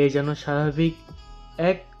 এ যেন স্বাভাবিক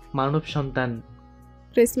এক মানব সন্তান।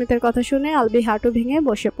 স্মিথের কথা শুনে আলবি হাঁটু ভেঙে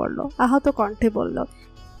বসে পড়ল, আহত কণ্ঠে বলল,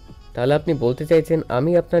 তাহলে আপনি বলতে চাইছেন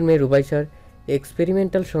আমি আপনার মেয়ে রুবাইশার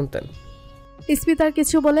এক্সপেরিমেন্টাল সন্তান? স্মিথ আর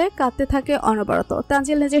কিছু বলে কাঁদতে থাকে অনবরত।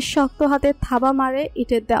 তানজিল নিজের শক্ত হাতে থাবা মারে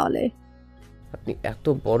ইটের দেওয়ালে। আপনি এত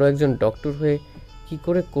বড় একজন ডক্টর হয়ে কি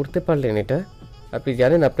করে করতে পারলেন এটা? আপনি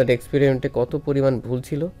জানেন আপনার এক্সপেরিমেন্টে কত পরিমাণ ভুল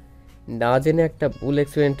ছিল? না জেনে একটা ভুল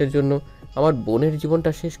এক্সপেরিমেন্টের জন্য আমার বোনের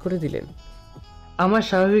জীবনটা শেষ করে দিলেন। আমার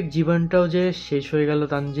স্বাভাবিক জীবনটাও যে শেষ হয়ে গেল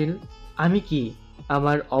তানজিল। আমি কি,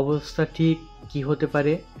 আমার অবস্থা ঠিক কি হতে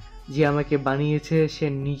পারে? যে আমাকে বানিয়েছে সে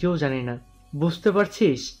নিজেও জানে না। বুঝতে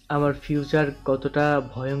পারছিস আমার ফিউচার কতটা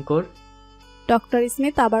ভয়ঙ্কর? ডক্টর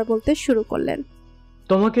স্মিথ আবার বলতে শুরু করলেন,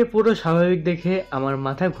 তোমাকে পুরো স্বাভাবিক দেখে আমার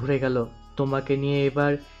মাথা ঘুরে গেল। তোমাকে নিয়ে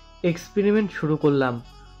এবার এক্সপেরিমেন্ট শুরু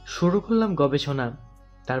করলাম গবেষণা।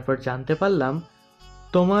 তারপর জানতে পারলাম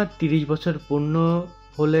তোমার 30 বছর পূর্ণ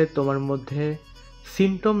হলে তোমার মধ্যে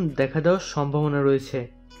সিমটম দেখা দেওয়ার সম্ভাবনা রয়েছে।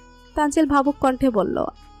 তানজিল ভাবুক কণ্ঠে বলল,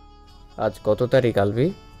 আজ কত তারিখ আলবি?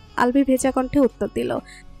 আলবি ভেজা কণ্ঠে উত্তর দিল,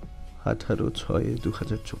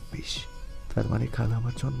 18/6/2024। তার মানে কাল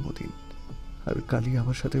আমার জন্মদিন, আর কালই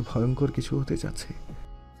আমার সাথে ভয়ঙ্কর কিছু হতে যাচ্ছে।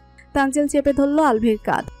 তানজিল চেপে ধরল আলভির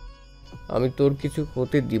কাঁধ। আমি তোর কিছু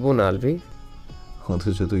হতে দিব না আলবি।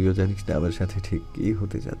 অথচ তুইও জানিস না আমার সাথে ঠিক কি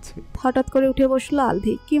হতে যাচ্ছে। হঠাৎ করে উঠে বসলো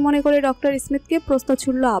আলভি। কি মনে করে ডক্টর স্মিথকে প্রশ্ন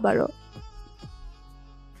ছুড়ল আবারও।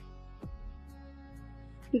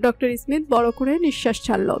 ডক্টর স্মিথ বড় করে নিঃশ্বাস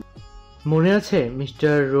ছাড়ল। মনে আছে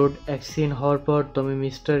মিস্টার রোড অ্যাক্সিডেন্ট হওয়ার পর তুমি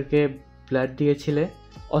মিস্টারকে ব্লাড দিয়েছিলে?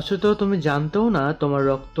 অথচ তুমি জানতেও না তোমার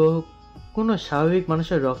রক্ত কোনো স্বাভাবিক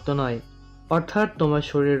মানুষের রক্ত নয়। অর্থাৎ তোমার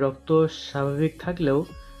শরীরের রক্ত স্বাভাবিক থাকলেও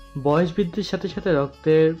বয়স বৃদ্ধির সাথে সাথে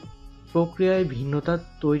রক্তের প্রক্রিয়ায় ভিন্নতা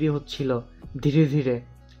তৈরি হচ্ছিল ধীরে ধীরে।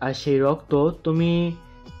 আর সেই রক্ত তুমি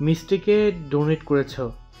মিষ্টিকে ডোনেট করেছ।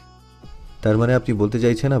 তার মানে আপনি বলতে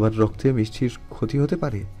চাইছেন আবার রক্তে মিষ্টির ক্ষতি হতে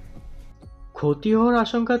পারে? ক্ষতি হওয়ার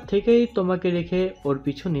আশঙ্কা থেকেই তোমাকে রেখে ওর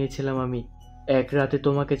পিছু নিয়েছিলাম আমি। এক রাতে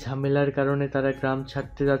তোমাকে ঝামেলার কারণে তারা গ্রাম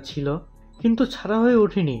ছাড়তে যাচ্ছিল, কিন্তু ছাড়া হয়ে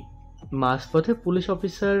ওঠেনি। মাঝপথে পুলিশ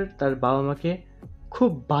অফিসার তার বাবা মাকে খুব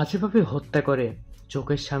বাজেভাবে হত্যা করে।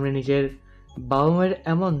 চোখের সামনে নিজের বাবা মায়ের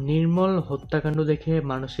এমন নির্মল হত্যাকাণ্ড দেখে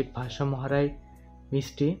মানসিক ভারসাম্য হারায়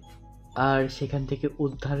মিষ্টি। আর সেখান থেকে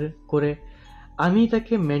উদ্ধার করে আমি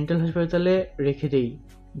তাকে মেন্টাল হাসপাতালে রেখে দেই।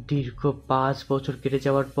 দীর্ঘ 5 বছর কেটে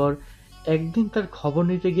যাওয়ার পর একদিন তার খবর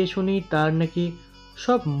নিতে গিয়ে শুনি তার নাকি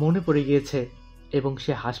সব মনে পড়ে গিয়েছে এবং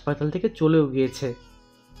সে হাসপাতাল থেকে চলেও গিয়েছে।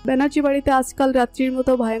 ব্যানার্জি বাড়িতে আজকাল রাত্রির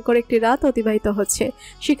মতো ভয়ঙ্কর একটি রাত অতিবাহিত হচ্ছে।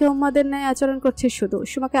 শিখে উম্মাদের ন্যায় আচরণ করছে শুধু।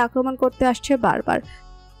 সুমাকে আক্রমণ করতে আসছে বারবার।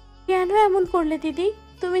 কেন এমন করলে দিদি?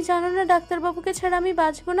 তুমি জানো না ডাক্তারবাবুকে ছাড়া আমি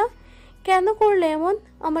বাঁচবো না? কেন করলে এমন?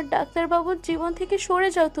 আমার ডাক্তারবাবুর জীবন থেকে সরে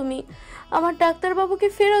যাও তুমি। আমার ডাক্তারবাবুকে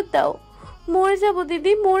ফেরত দাও। মরে যাব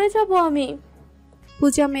দিদি, মরে যাব আমি।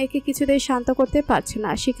 পূজা মেয়েকে কিছুতেই শান্ত করতে পারছে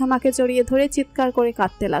না। শিখা মাকে জড়িয়ে ধরে চিৎকার করে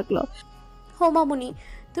কাঁদতে লাগলো। হো মামুনি,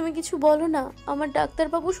 তুমি কিছু বলো না। আমার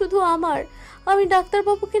ডাক্তারবাবু শুধু আমার। আমি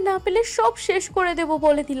ডাক্তারবাবুকে না পেলে সব শেষ করে দেব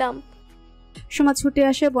বলে দিলাম। সুমা ছুটে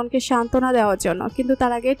আসে বোনকে সান্ত্বনা দেওয়ার জন্য, কিন্তু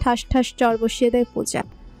তার আগে ঠাস ঠাস চর বসিয়ে দেয় পূজা।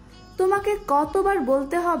 তোমাকে কতবার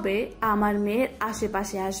বলতে হবে আমার মেয়ের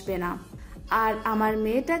আশেপাশে আসবে না, আর আমার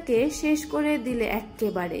মেয়েটাকে শেষ করে দিলে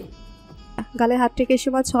একেবারে। গালে হাত রেখে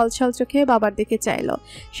সুমা ছল ছল চোখে বাবার দিকে চাইল।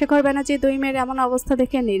 শেখর ব্যানার্জি দুই মেয়ের এমন অবস্থা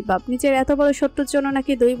দেখে নির্বাক। নিজের এত বড় শত্রুর জন্য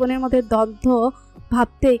নাকি দুই বোনের মধ্যে দ্বন্দ্ব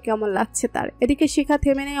ভাবতেই কেমন লাগছে তার। এদিকে শিখা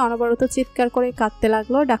থেমে নেই, অনবরত চিৎকার করে কাঁদতে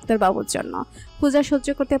লাগলো ডাক্তারবাবুর জন্য। পূজা সহ্য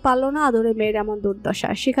করতে পারলো না আদরে মেয়ের এমন দুর্দশা।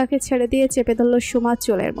 শিখাকে ছেড়ে দিয়ে চেপে ধরল সুমা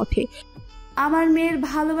চুলের মুঠি। আমার মেয়ের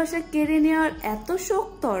ভালোবাসা কেড়ে নেওয়ার এত শোক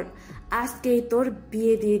তোর? আজকেই তোর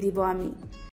বিয়ে দিয়ে দিব আমি।